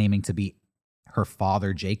voices claiming to be her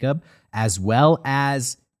father Jacob, as well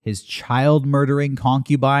as his child-murdering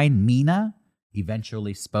concubine Mina,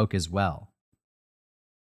 eventually spoke as well.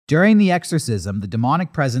 During the exorcism, the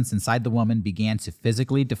demonic presence inside the woman began to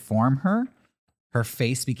physically deform her. Her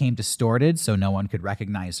face became distorted so no one could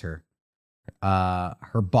recognize her.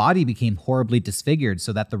 Her body became horribly disfigured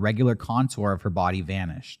so that the regular contour of her body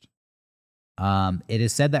vanished. It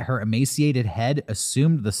is said that her emaciated head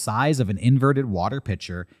assumed the size of an inverted water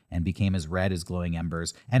pitcher and became as red as glowing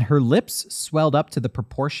embers, and her lips swelled up to the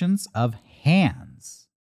proportions of hands.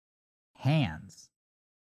 Hands.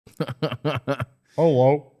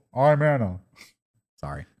 Hello, I'm Anna.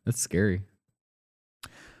 Sorry. That's scary.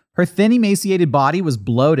 Her thin, emaciated body was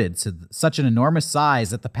bloated to such an enormous size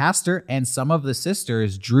that the pastor and some of the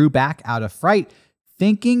sisters drew back out of fright,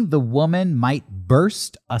 thinking the woman might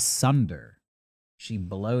burst asunder. She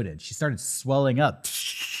bloated. She started swelling up.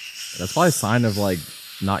 That's probably a sign of like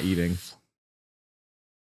not eating.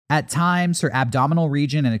 At times, her abdominal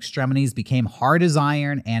region and extremities became hard as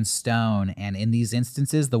iron and stone, and in these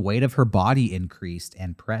instances, the weight of her body increased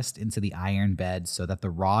and pressed into the iron bed so that the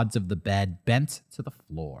rods of the bed bent to the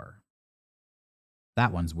floor.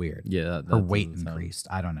 That one's weird. Yeah. Her weight increased.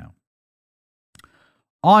 I don't know.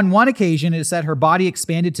 On one occasion, it is said her body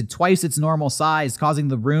expanded to twice its normal size, causing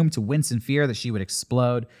the room to wince in fear that she would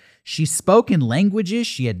explode. She spoke in languages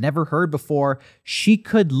she had never heard before. She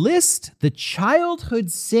could list the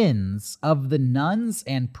childhood sins of the nuns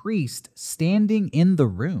and priest standing in the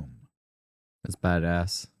room. That's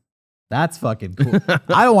badass. That's fucking cool.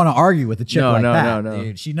 I don't want to argue with a chick like that, no.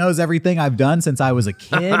 dude. She knows everything I've done since I was a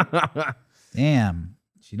kid. Damn.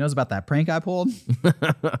 She knows about that prank I pulled.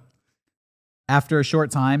 After a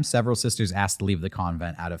short time, several sisters asked to leave the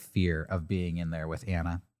convent out of fear of being in there with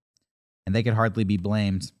Anna. and they could hardly be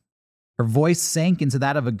blamed. Her voice sank into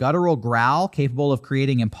that of a guttural growl capable of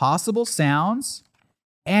creating impossible sounds,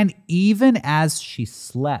 and even as she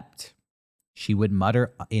slept, she would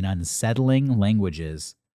mutter in unsettling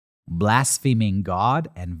languages, blaspheming God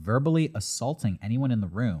and verbally assaulting anyone in the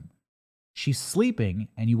room. She's sleeping,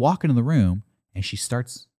 and you walk into the room, and she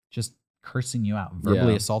starts just cursing you out,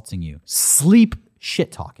 verbally assaulting you. Sleep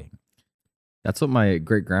shit-talking. That's what my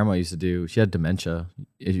great grandma used to do. She had dementia.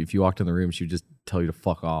 If you walked in the room, she would just tell you to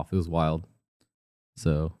fuck off. It was wild.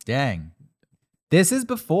 So Dang. This is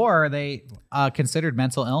before they considered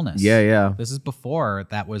mental illness. yeah. This is before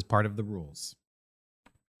that was part of the rules.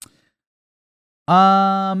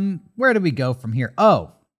 Where do we go from here?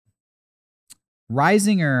 Oh,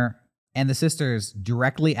 Reisinger and the sisters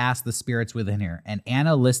directly asked the spirits within her, and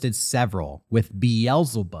Anna listed several, with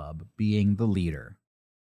Beelzebub being the leader.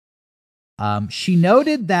 She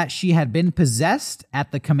noted that she had been possessed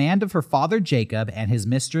at the command of her father Jacob and his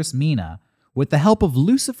mistress Mina with the help of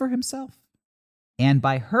Lucifer himself. And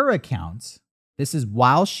by her account, this is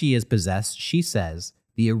while she is possessed, she says,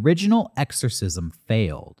 the original exorcism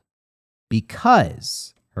failed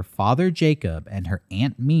because her father Jacob and her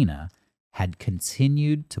aunt Mina had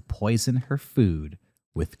continued to poison her food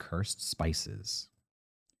with cursed spices.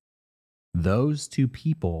 Those two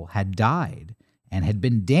people had died and had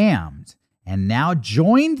been damned and now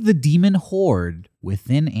joined the demon horde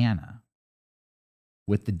within Anna.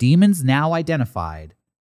 With the demons now identified,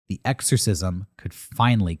 the exorcism could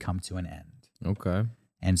finally come to an end. Okay.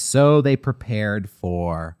 And so they prepared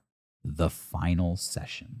for the final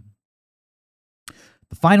session.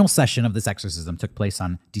 The final session of this exorcism took place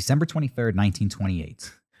on December 23rd,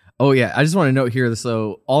 1928. Oh, yeah. I just want to note here.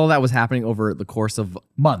 So all of that was happening over the course of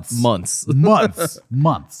Months.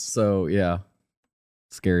 Months. So, yeah.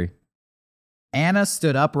 Scary. Anna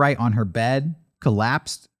stood upright on her bed,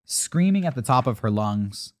 collapsed, screaming at the top of her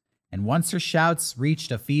lungs. And once her shouts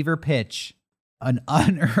reached a fever pitch, an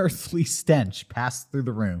unearthly stench passed through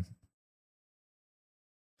the room.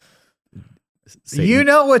 Satan. You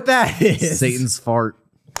know what that is. Satan's fart.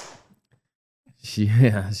 She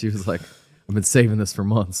was like, I've been saving this for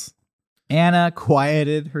months. Anna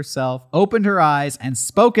quieted herself, opened her eyes, and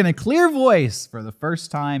spoke in a clear voice for the first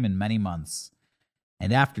time in many months.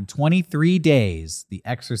 And after 23 days, the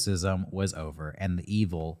exorcism was over and the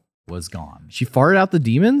evil was gone. She farted out the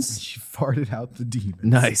demons? She farted out the demons.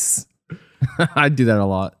 Nice. I do that a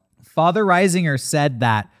lot. Father Reisinger said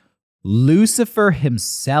that Lucifer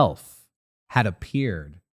himself had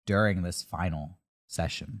appeared during this final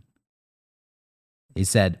session. He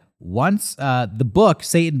said, once the book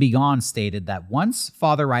Satan Be Gone stated that once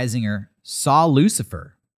Father Reisinger saw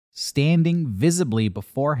Lucifer standing visibly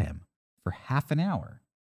before him for half an hour,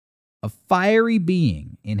 a fiery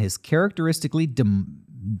being in his characteristically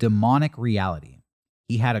demonic reality.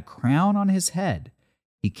 He had a crown on his head.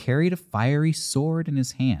 He carried a fiery sword in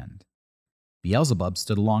his hand. Beelzebub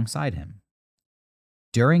stood alongside him.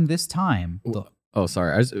 During this time,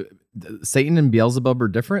 Sorry. Satan and Beelzebub are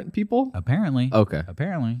different people? apparently, Okay.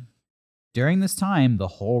 during this time, the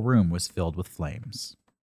whole room was filled with flames.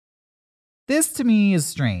 This to me is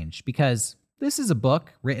strange because this is a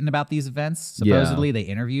book written about these events. Supposedly, they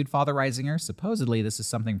interviewed Father Reisinger. Supposedly, this is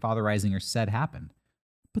something Father Reisinger said happened.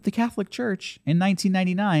 But the Catholic Church in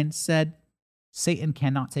 1999 said Satan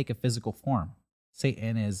cannot take a physical form.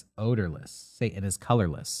 Satan is odorless. Satan is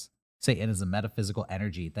colorless. Satan is a metaphysical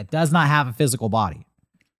energy that does not have a physical body.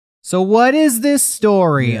 So what is this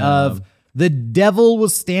story of the devil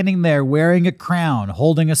was standing there wearing a crown,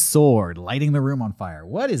 holding a sword, lighting the room on fire?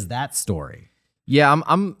 What is that story? Yeah,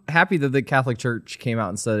 I'm happy that the Catholic Church came out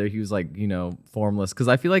and said that he was like, formless. Because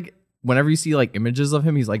I feel like whenever you see like images of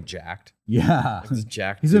him, he's like jacked. Yeah. He's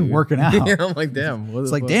jacked. He's been dude. working out. Yeah, I'm like, damn.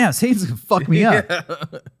 It's like, damn, Satan's gonna fuck me up.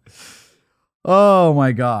 Oh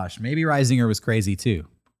my gosh. Maybe Reisinger was crazy too.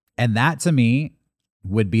 And that to me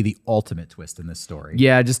would be the ultimate twist in this story.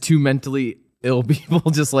 Yeah, just two mentally ill people,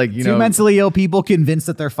 just like, Two mentally ill people convinced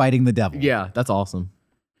that they're fighting the devil. Yeah, that's awesome.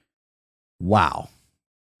 Wow.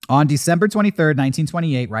 On December 23rd,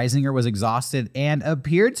 1928, Reisinger was exhausted and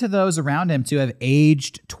appeared to those around him to have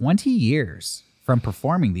aged 20 years from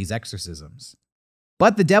performing these exorcisms.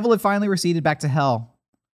 But the devil had finally receded back to hell.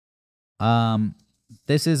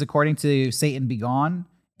 This is according to Satan Be Gone.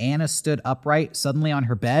 Anna stood upright suddenly on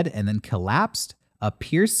her bed and then collapsed. A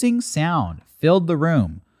piercing sound filled the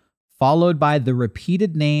room, followed by the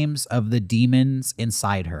repeated names of the demons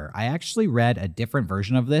inside her. I actually read a different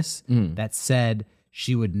version of this that said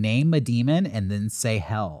she would name a demon and then say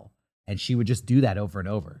hell. And she would just do that over and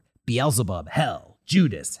over. Beelzebub, hell.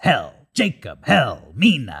 Judas, hell. Jacob, hell.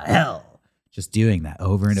 Mina, hell. just doing that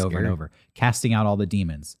over and over and Scary. over, casting out all the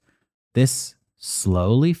demons. This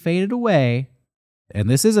slowly faded away. And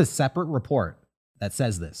this is a separate report that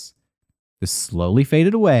says this. This slowly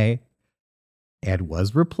faded away and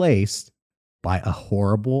was replaced by a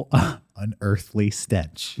horrible, unearthly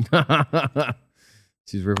stench.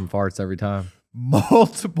 She's ripping farts every time.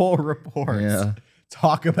 Multiple reports Yeah.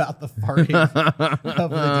 talk about the farting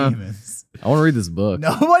of the demons. I want to read this book.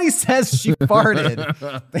 Nobody says she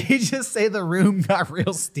farted. They just say the room got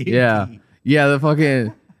real stinky. Yeah. Yeah, the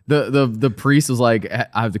fucking the priest was like,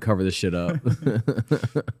 I have to cover this shit up.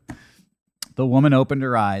 The woman opened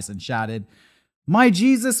her eyes and shouted, "My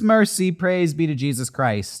Jesus, mercy, praise be to Jesus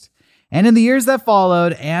Christ." And in the years that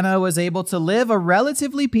followed, Anna was able to live a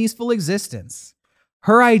relatively peaceful existence.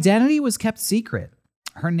 Her identity was kept secret.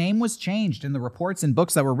 Her name was changed in the reports and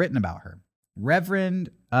books that were written about her. Reverend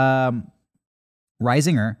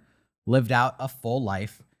Reisinger lived out a full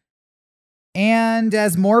life. And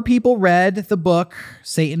as more people read the book,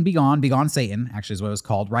 Satan Begone Satan, actually is what it was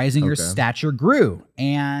called, Reisinger's stature grew.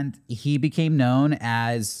 And he became known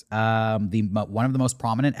as one of the most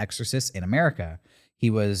prominent exorcists in America. He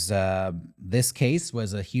was, this case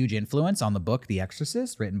was a huge influence on the book The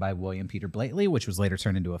Exorcist, written by William Peter Blatty, which was later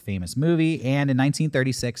turned into a famous movie. And in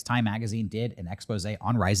 1936, Time magazine did an expose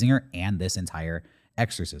on Reisinger and this entire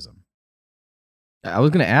exorcism. I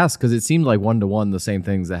was going to ask because it seemed like one-to-one the same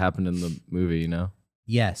things that happened in the movie, you know?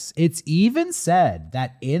 Yes, it's even said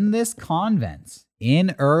that in this convent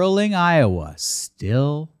in Earling, Iowa,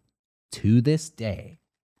 still to this day,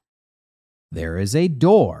 there is a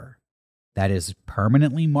door that is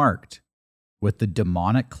permanently marked with the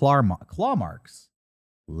demonic claw marks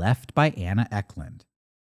left by Anna Eklund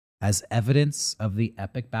as evidence of the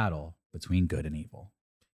epic battle between good and evil.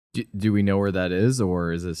 Do we know where that is,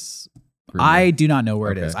 or is this... rumor? I do not know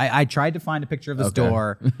where it is. Okay. I tried to find a picture of this Okay.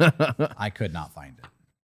 door. I could not find it.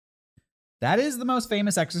 That is the most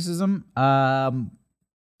famous exorcism,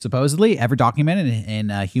 supposedly, ever documented in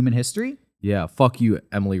human history. Yeah, fuck you,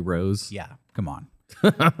 Emily Rose. Yeah, come on.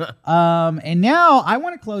 And now I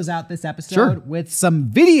want to close out this episode Sure. with some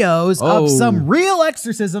videos Oh. of some real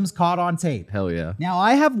exorcisms caught on tape. Hell yeah. Now,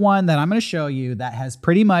 I have one that I'm going to show you that has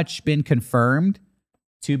pretty much been confirmed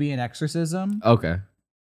to be an exorcism. Okay.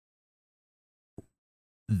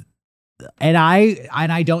 And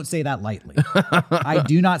I don't say that lightly. I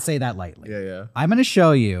do not say that lightly. Yeah. I'm going to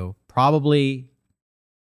show you probably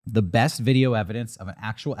the best video evidence of an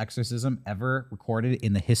actual exorcism ever recorded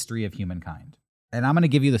in the history of humankind. And I'm going to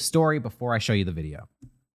give you the story before I show you the video.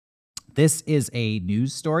 This is a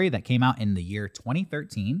news story that came out in the year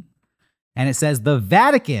 2013. And it says the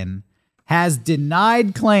Vatican has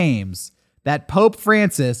denied claims that Pope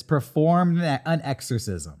Francis performed an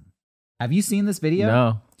exorcism. Have you seen this video?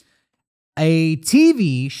 No. A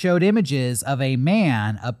TV showed images of a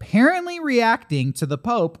man apparently reacting to the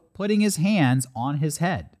Pope putting his hands on his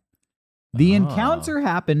head. The encounter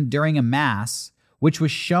happened during a mass, which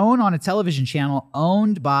was shown on a television channel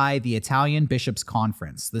owned by the Italian Bishops'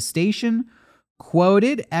 Conference. The station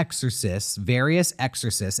quoted various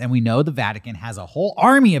exorcists, and we know the Vatican has a whole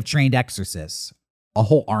army of trained exorcists, a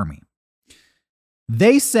whole army.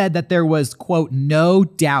 They said that there was, quote, no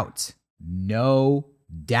doubt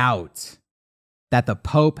that the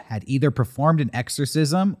Pope had either performed an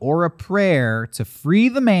exorcism or a prayer to free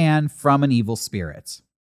the man from an evil spirit.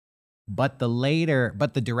 But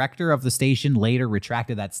the director of the station later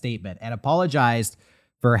retracted that statement and apologized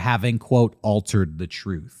for having, quote, altered the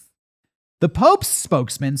truth. The Pope's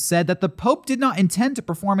spokesman said that the Pope did not intend to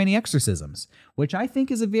perform any exorcisms, which I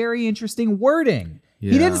think is a very interesting wording. He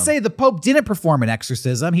didn't say the Pope didn't perform an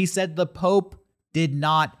exorcism. He said the Pope did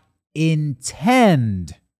not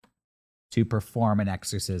intend to perform an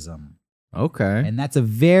exorcism. Okay. And that's a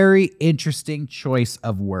very interesting choice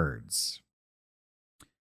of words.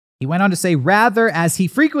 He went on to say, rather, as he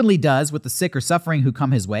frequently does with the sick or suffering who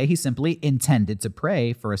come his way, he simply intended to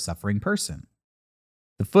pray for a suffering person.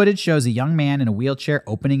 The footage shows a young man in a wheelchair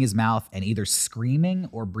opening his mouth and either screaming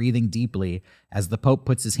or breathing deeply as the Pope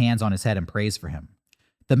puts his hands on his head and prays for him.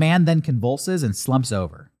 The man then convulses and slumps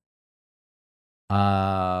over.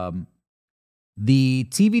 The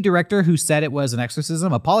TV director who said it was an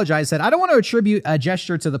exorcism apologized, said, I don't want to attribute a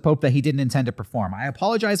gesture to the Pope that he didn't intend to perform. I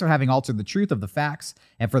apologize for having altered the truth of the facts,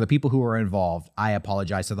 and for the people who were involved, I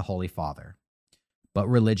apologize to the Holy Father. But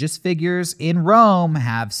religious figures in Rome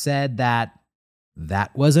have said that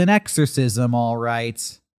was an exorcism, all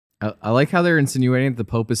right. I like how they're insinuating that the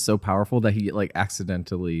Pope is so powerful that he like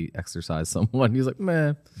accidentally exorcised someone. He's like,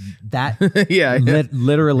 meh. That Yeah.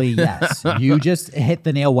 literally, yes. You just hit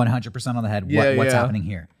the nail 100% on the head. What's Yeah. happening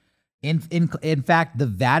here? In fact, the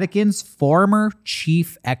Vatican's former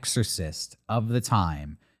chief exorcist of the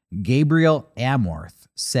time, Gabriel Amorth,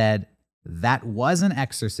 said that was an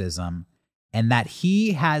exorcism and that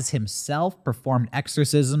he has himself performed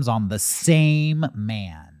exorcisms on the same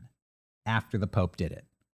man after the Pope did it.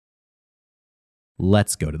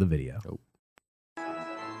 Let's go to the video. Look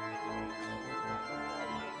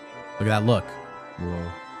at that look.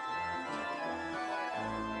 Whoa.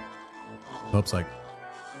 Pope's like,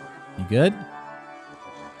 you good?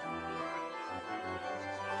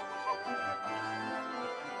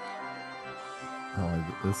 Oh,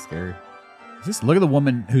 this is scary. Just look at the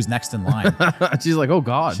woman who's next in line. She's like, oh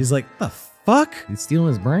God. She's like, the fuck? He's stealing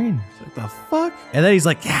his brain. She's like, the fuck? And then he's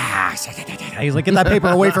like, yeah. He's like, get that paper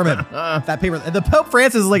away from him. That paper. And the Pope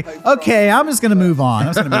Francis is like, okay, I'm just going to move on.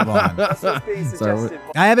 I'm just going to move on. Sorry,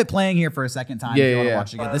 I have it playing here for a second time. Yeah, if you want to yeah.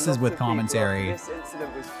 watch it again. This is with commentary.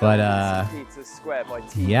 But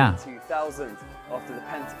yeah. 2000 after the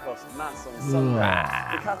Pentecost Mass on Sunday.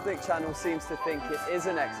 The Catholic channel seems to think it is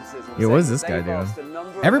an exorcism. Yeah, what is this saying guy they've doing? asked a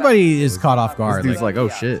number of Everybody is exorcists caught off to guard. This dude's Like, like, oh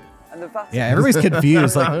shit. And the Vatican- yeah, everybody's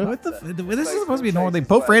confused. Like, what the? This is supposed to be normal.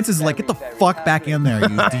 Pope Francis is like, get the fuck back in there, you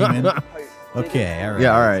demon. Okay, all right.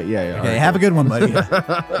 Yeah, all right. Yeah, yeah. Okay, have a good one, buddy.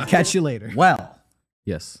 Catch you later. Well,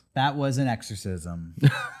 Yes. that was an exorcism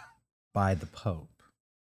by the Pope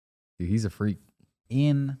Dude, he's a freak.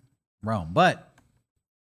 in Rome. But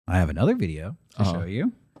I have another video to Uh-huh. show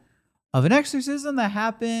you of an exorcism that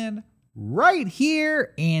happened right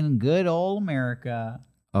here in good old America.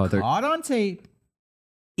 Oh, they're. Caught on tape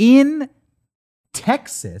in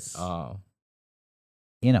Texas Oh.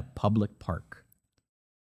 in a public park.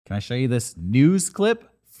 Can I show you this news clip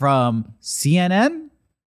from CNN?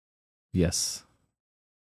 Yes.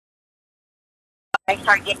 They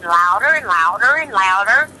started getting louder and louder and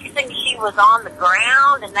louder. You think she was on the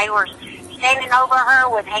ground and they were standing over her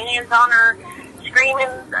with hands on her, screaming,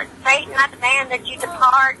 Satan, I demand that you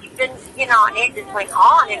depart. You've been, and it just went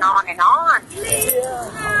on and on and on.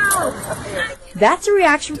 That's a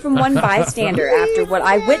reaction from one bystander after what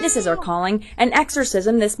eyewitnesses are calling an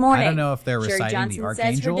exorcism this morning. I don't know if they're Sherry reciting Johnson the says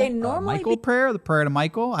her Archangel day normally Michael prayer, the prayer to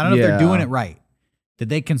Michael. I don't know if they're Yeah. doing it right. Did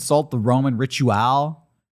they consult the Roman ritual?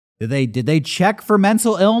 Did they check for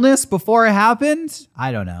mental illness before it happened?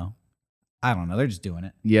 I don't know. They're just doing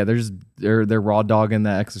it. Yeah, they're raw dogging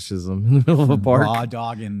that exorcism in the middle of a park. Raw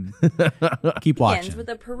dog and keep begins watching. with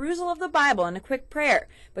a perusal of the Bible and a quick prayer,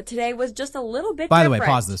 but today was just a little bit By the way,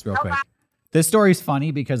 different. pause this real quick. This story's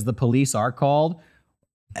funny because the police are called.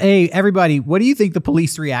 Hey, everybody, what do you think the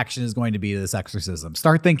police reaction is going to be to this exorcism?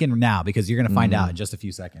 Start thinking now because you're going to find out in just a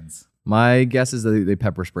few seconds. My guess is that they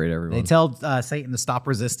pepper sprayed everyone. They tell Satan to stop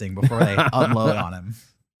resisting before they unload on him.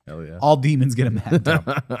 Hell yeah. All demons get a mad dump.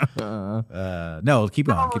 No, keep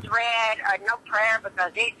going. No Keep going. read or no prayer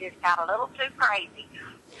because it just got a little too crazy.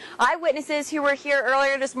 Eyewitnesses who were here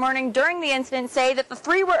earlier this morning during the incident say that the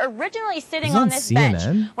three were originally sitting Is it on on this CNN?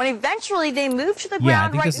 bench when eventually they moved to the Yeah, I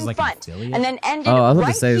ground think right this is in like an front affiliate. and then ended Oh, I was about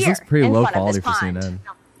right to say, this here looks pretty in low front of quality this for pond. CNN.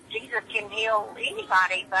 Jesus can heal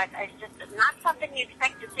anybody, but it's just not something you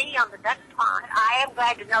expect to see on the duck pond. I am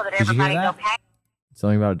glad to know that Did you hear everybody's that? okay.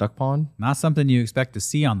 Something about a duck pond? Not something you expect to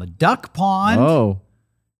see on the duck pond. Oh.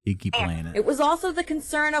 You keep playing it. It was also the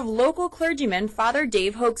concern of local clergyman Father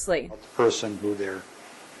Dave Hoaxley. The person who they're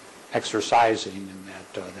exercising and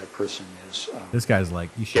that person is This guy's like,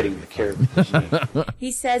 you should getting be the care afraid. that they need.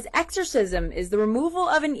 He says exorcism is the removal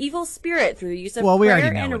of an evil spirit through the use of Well, we prayer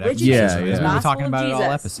already know and what originating exorcism exorcism from is. the We were gospel talking of about it all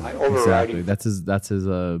Jesus. episode. My overriding Exactly. That's his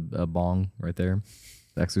bong right there.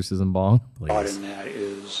 The exorcism bong. thought Please. in that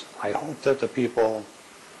is I hope that the people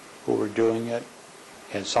who were doing it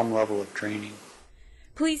had some level of training.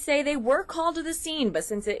 Police say they were called to the scene, but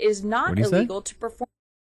since it is not What'd he say? illegal to perform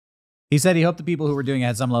He said he hoped the people who were doing it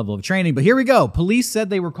had some level of training. But here we go. Police said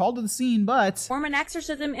they were called to the scene, but an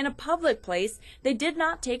exorcism in a public place, they did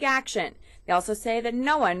not take action. They also say that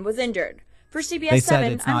no one was injured. For CBS they said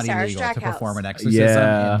 7, it's I'm not Sarah illegal to Strackhouse. perform an exorcism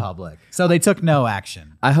Yeah. in public. So they took no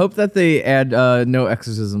action. I hope that they add no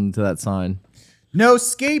exorcism to that sign. No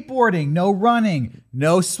skateboarding, no running,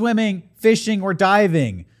 no swimming, fishing, or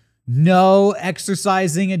diving. No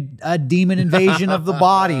exercising a demon invasion of the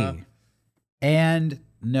body. And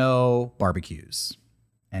no barbecues.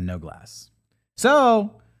 And no glass.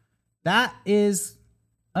 So that is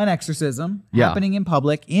an exorcism Yeah. happening in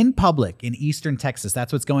public in Eastern Texas.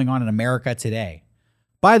 That's what's going on in America today.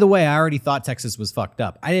 By the way, I already thought Texas was fucked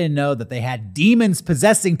up. I didn't know that they had demons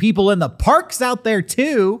possessing people in the parks out there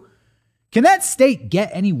too. Can that state get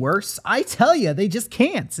any worse? I tell you, they just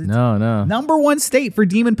can't. It's No. number one state for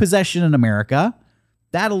demon possession in America.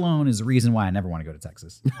 That alone is a reason why I never want to go to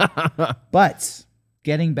Texas. But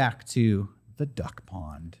getting back to the duck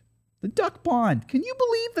pond. The duck pond. Can you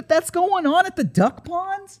believe that that's going on at the duck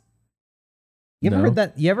pond? You ever No. heard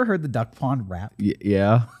that? You ever heard the duck pond rap?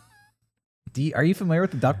 Yeah. Are you familiar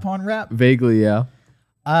with the duck pond rap? Vaguely, yeah.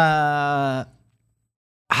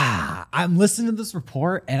 I'm listening to this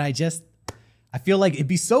report and I feel like it'd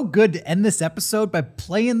be so good to end this episode by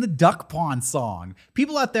playing the duck pond song.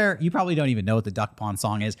 People out there, you probably don't even know what the duck pond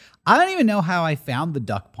song is. I don't even know how I found the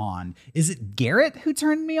duck pond. Is it Garrett who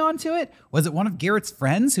turned me on to it? Was it one of Garrett's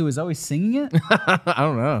friends who was always singing it? I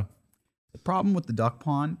don't know. The problem with the duck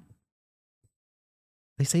pond,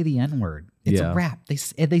 they say the N-word. It's a rap. They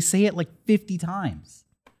say it like 50 times.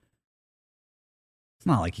 It's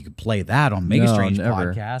not like you could play that on Mega Strange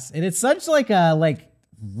podcast. And it's such like a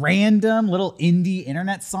random little indie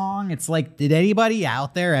internet song. It's like, did anybody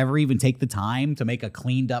out there ever even take the time to make a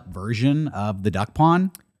cleaned up version of the duck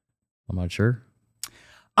pond? I'm not sure.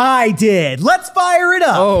 I did. Let's fire it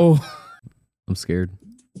up. Oh, I'm scared.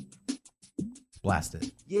 Blast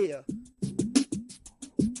it. Yeah.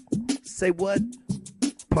 Say what?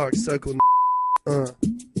 Park Circle.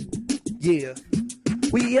 Yeah.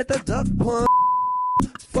 We at the duck pond.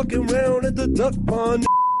 Fucking around at the duck pond.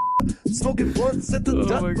 Smoking blunts at the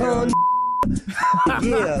duck pond.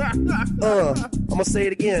 Yeah. I'm gonna say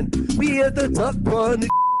it again. We at the duck pond.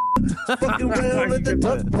 Fucking around at the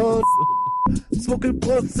duck pond. Smoking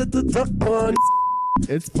blunts at the duck pond.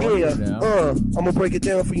 It's funny now. I'm gonna break it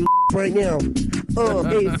down for you right now.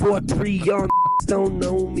 843 young don't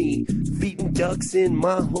know me. Feeding ducks in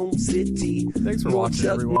my home city. Thanks for You watching,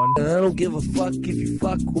 chuck everyone. me, I don't give a fuck if you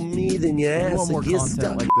fuck with me, then your ass want more will get content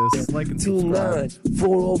stuck. like this, like and subscribe.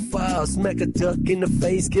 29405, smack a duck in the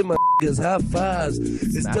face, give my niggas high fives.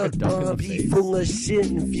 This Smack a duck duck in the pond be face. full of shit,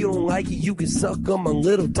 and if you don't like it, you can suck on my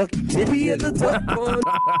little ducky tit. We at the duck pond,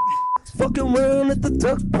 fucking around at the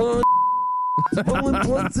duck pond, rolling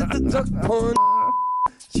blunts at the duck pond.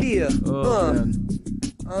 Yeah, Oh, man.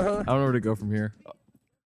 I don't know where to go from here.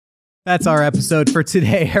 That's our episode for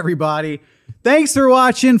today, everybody. Thanks for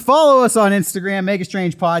watching. Follow us on Instagram, Mega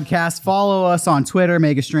Strange Podcast. Follow us on Twitter,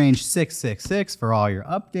 MegaStrange666 for all your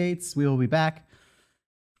updates. We will be back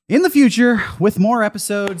in the future with more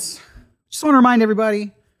episodes. Just want to remind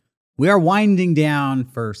everybody, we are winding down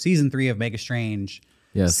for season 3 of Mega Strange.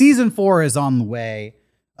 Yes. Season 4 is on the way.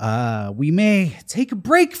 We may take a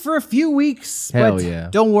break for a few weeks, Hell but yeah.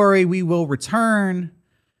 don't worry, we will return.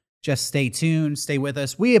 Just stay tuned, stay with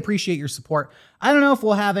us. We appreciate your support. I don't know if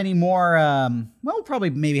we'll have any more, we'll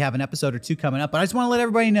probably maybe have an episode or 2 coming up, but I just want to let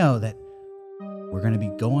everybody know that we're going to be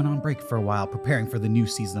going on break for a while, preparing for the new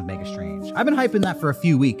season of Mega Strange. I've been hyping that for a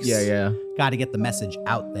few weeks. Yeah. Got to get the message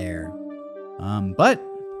out there. But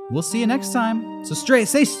we'll see you next time. So stay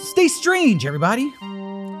strange, everybody.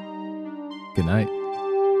 Good night.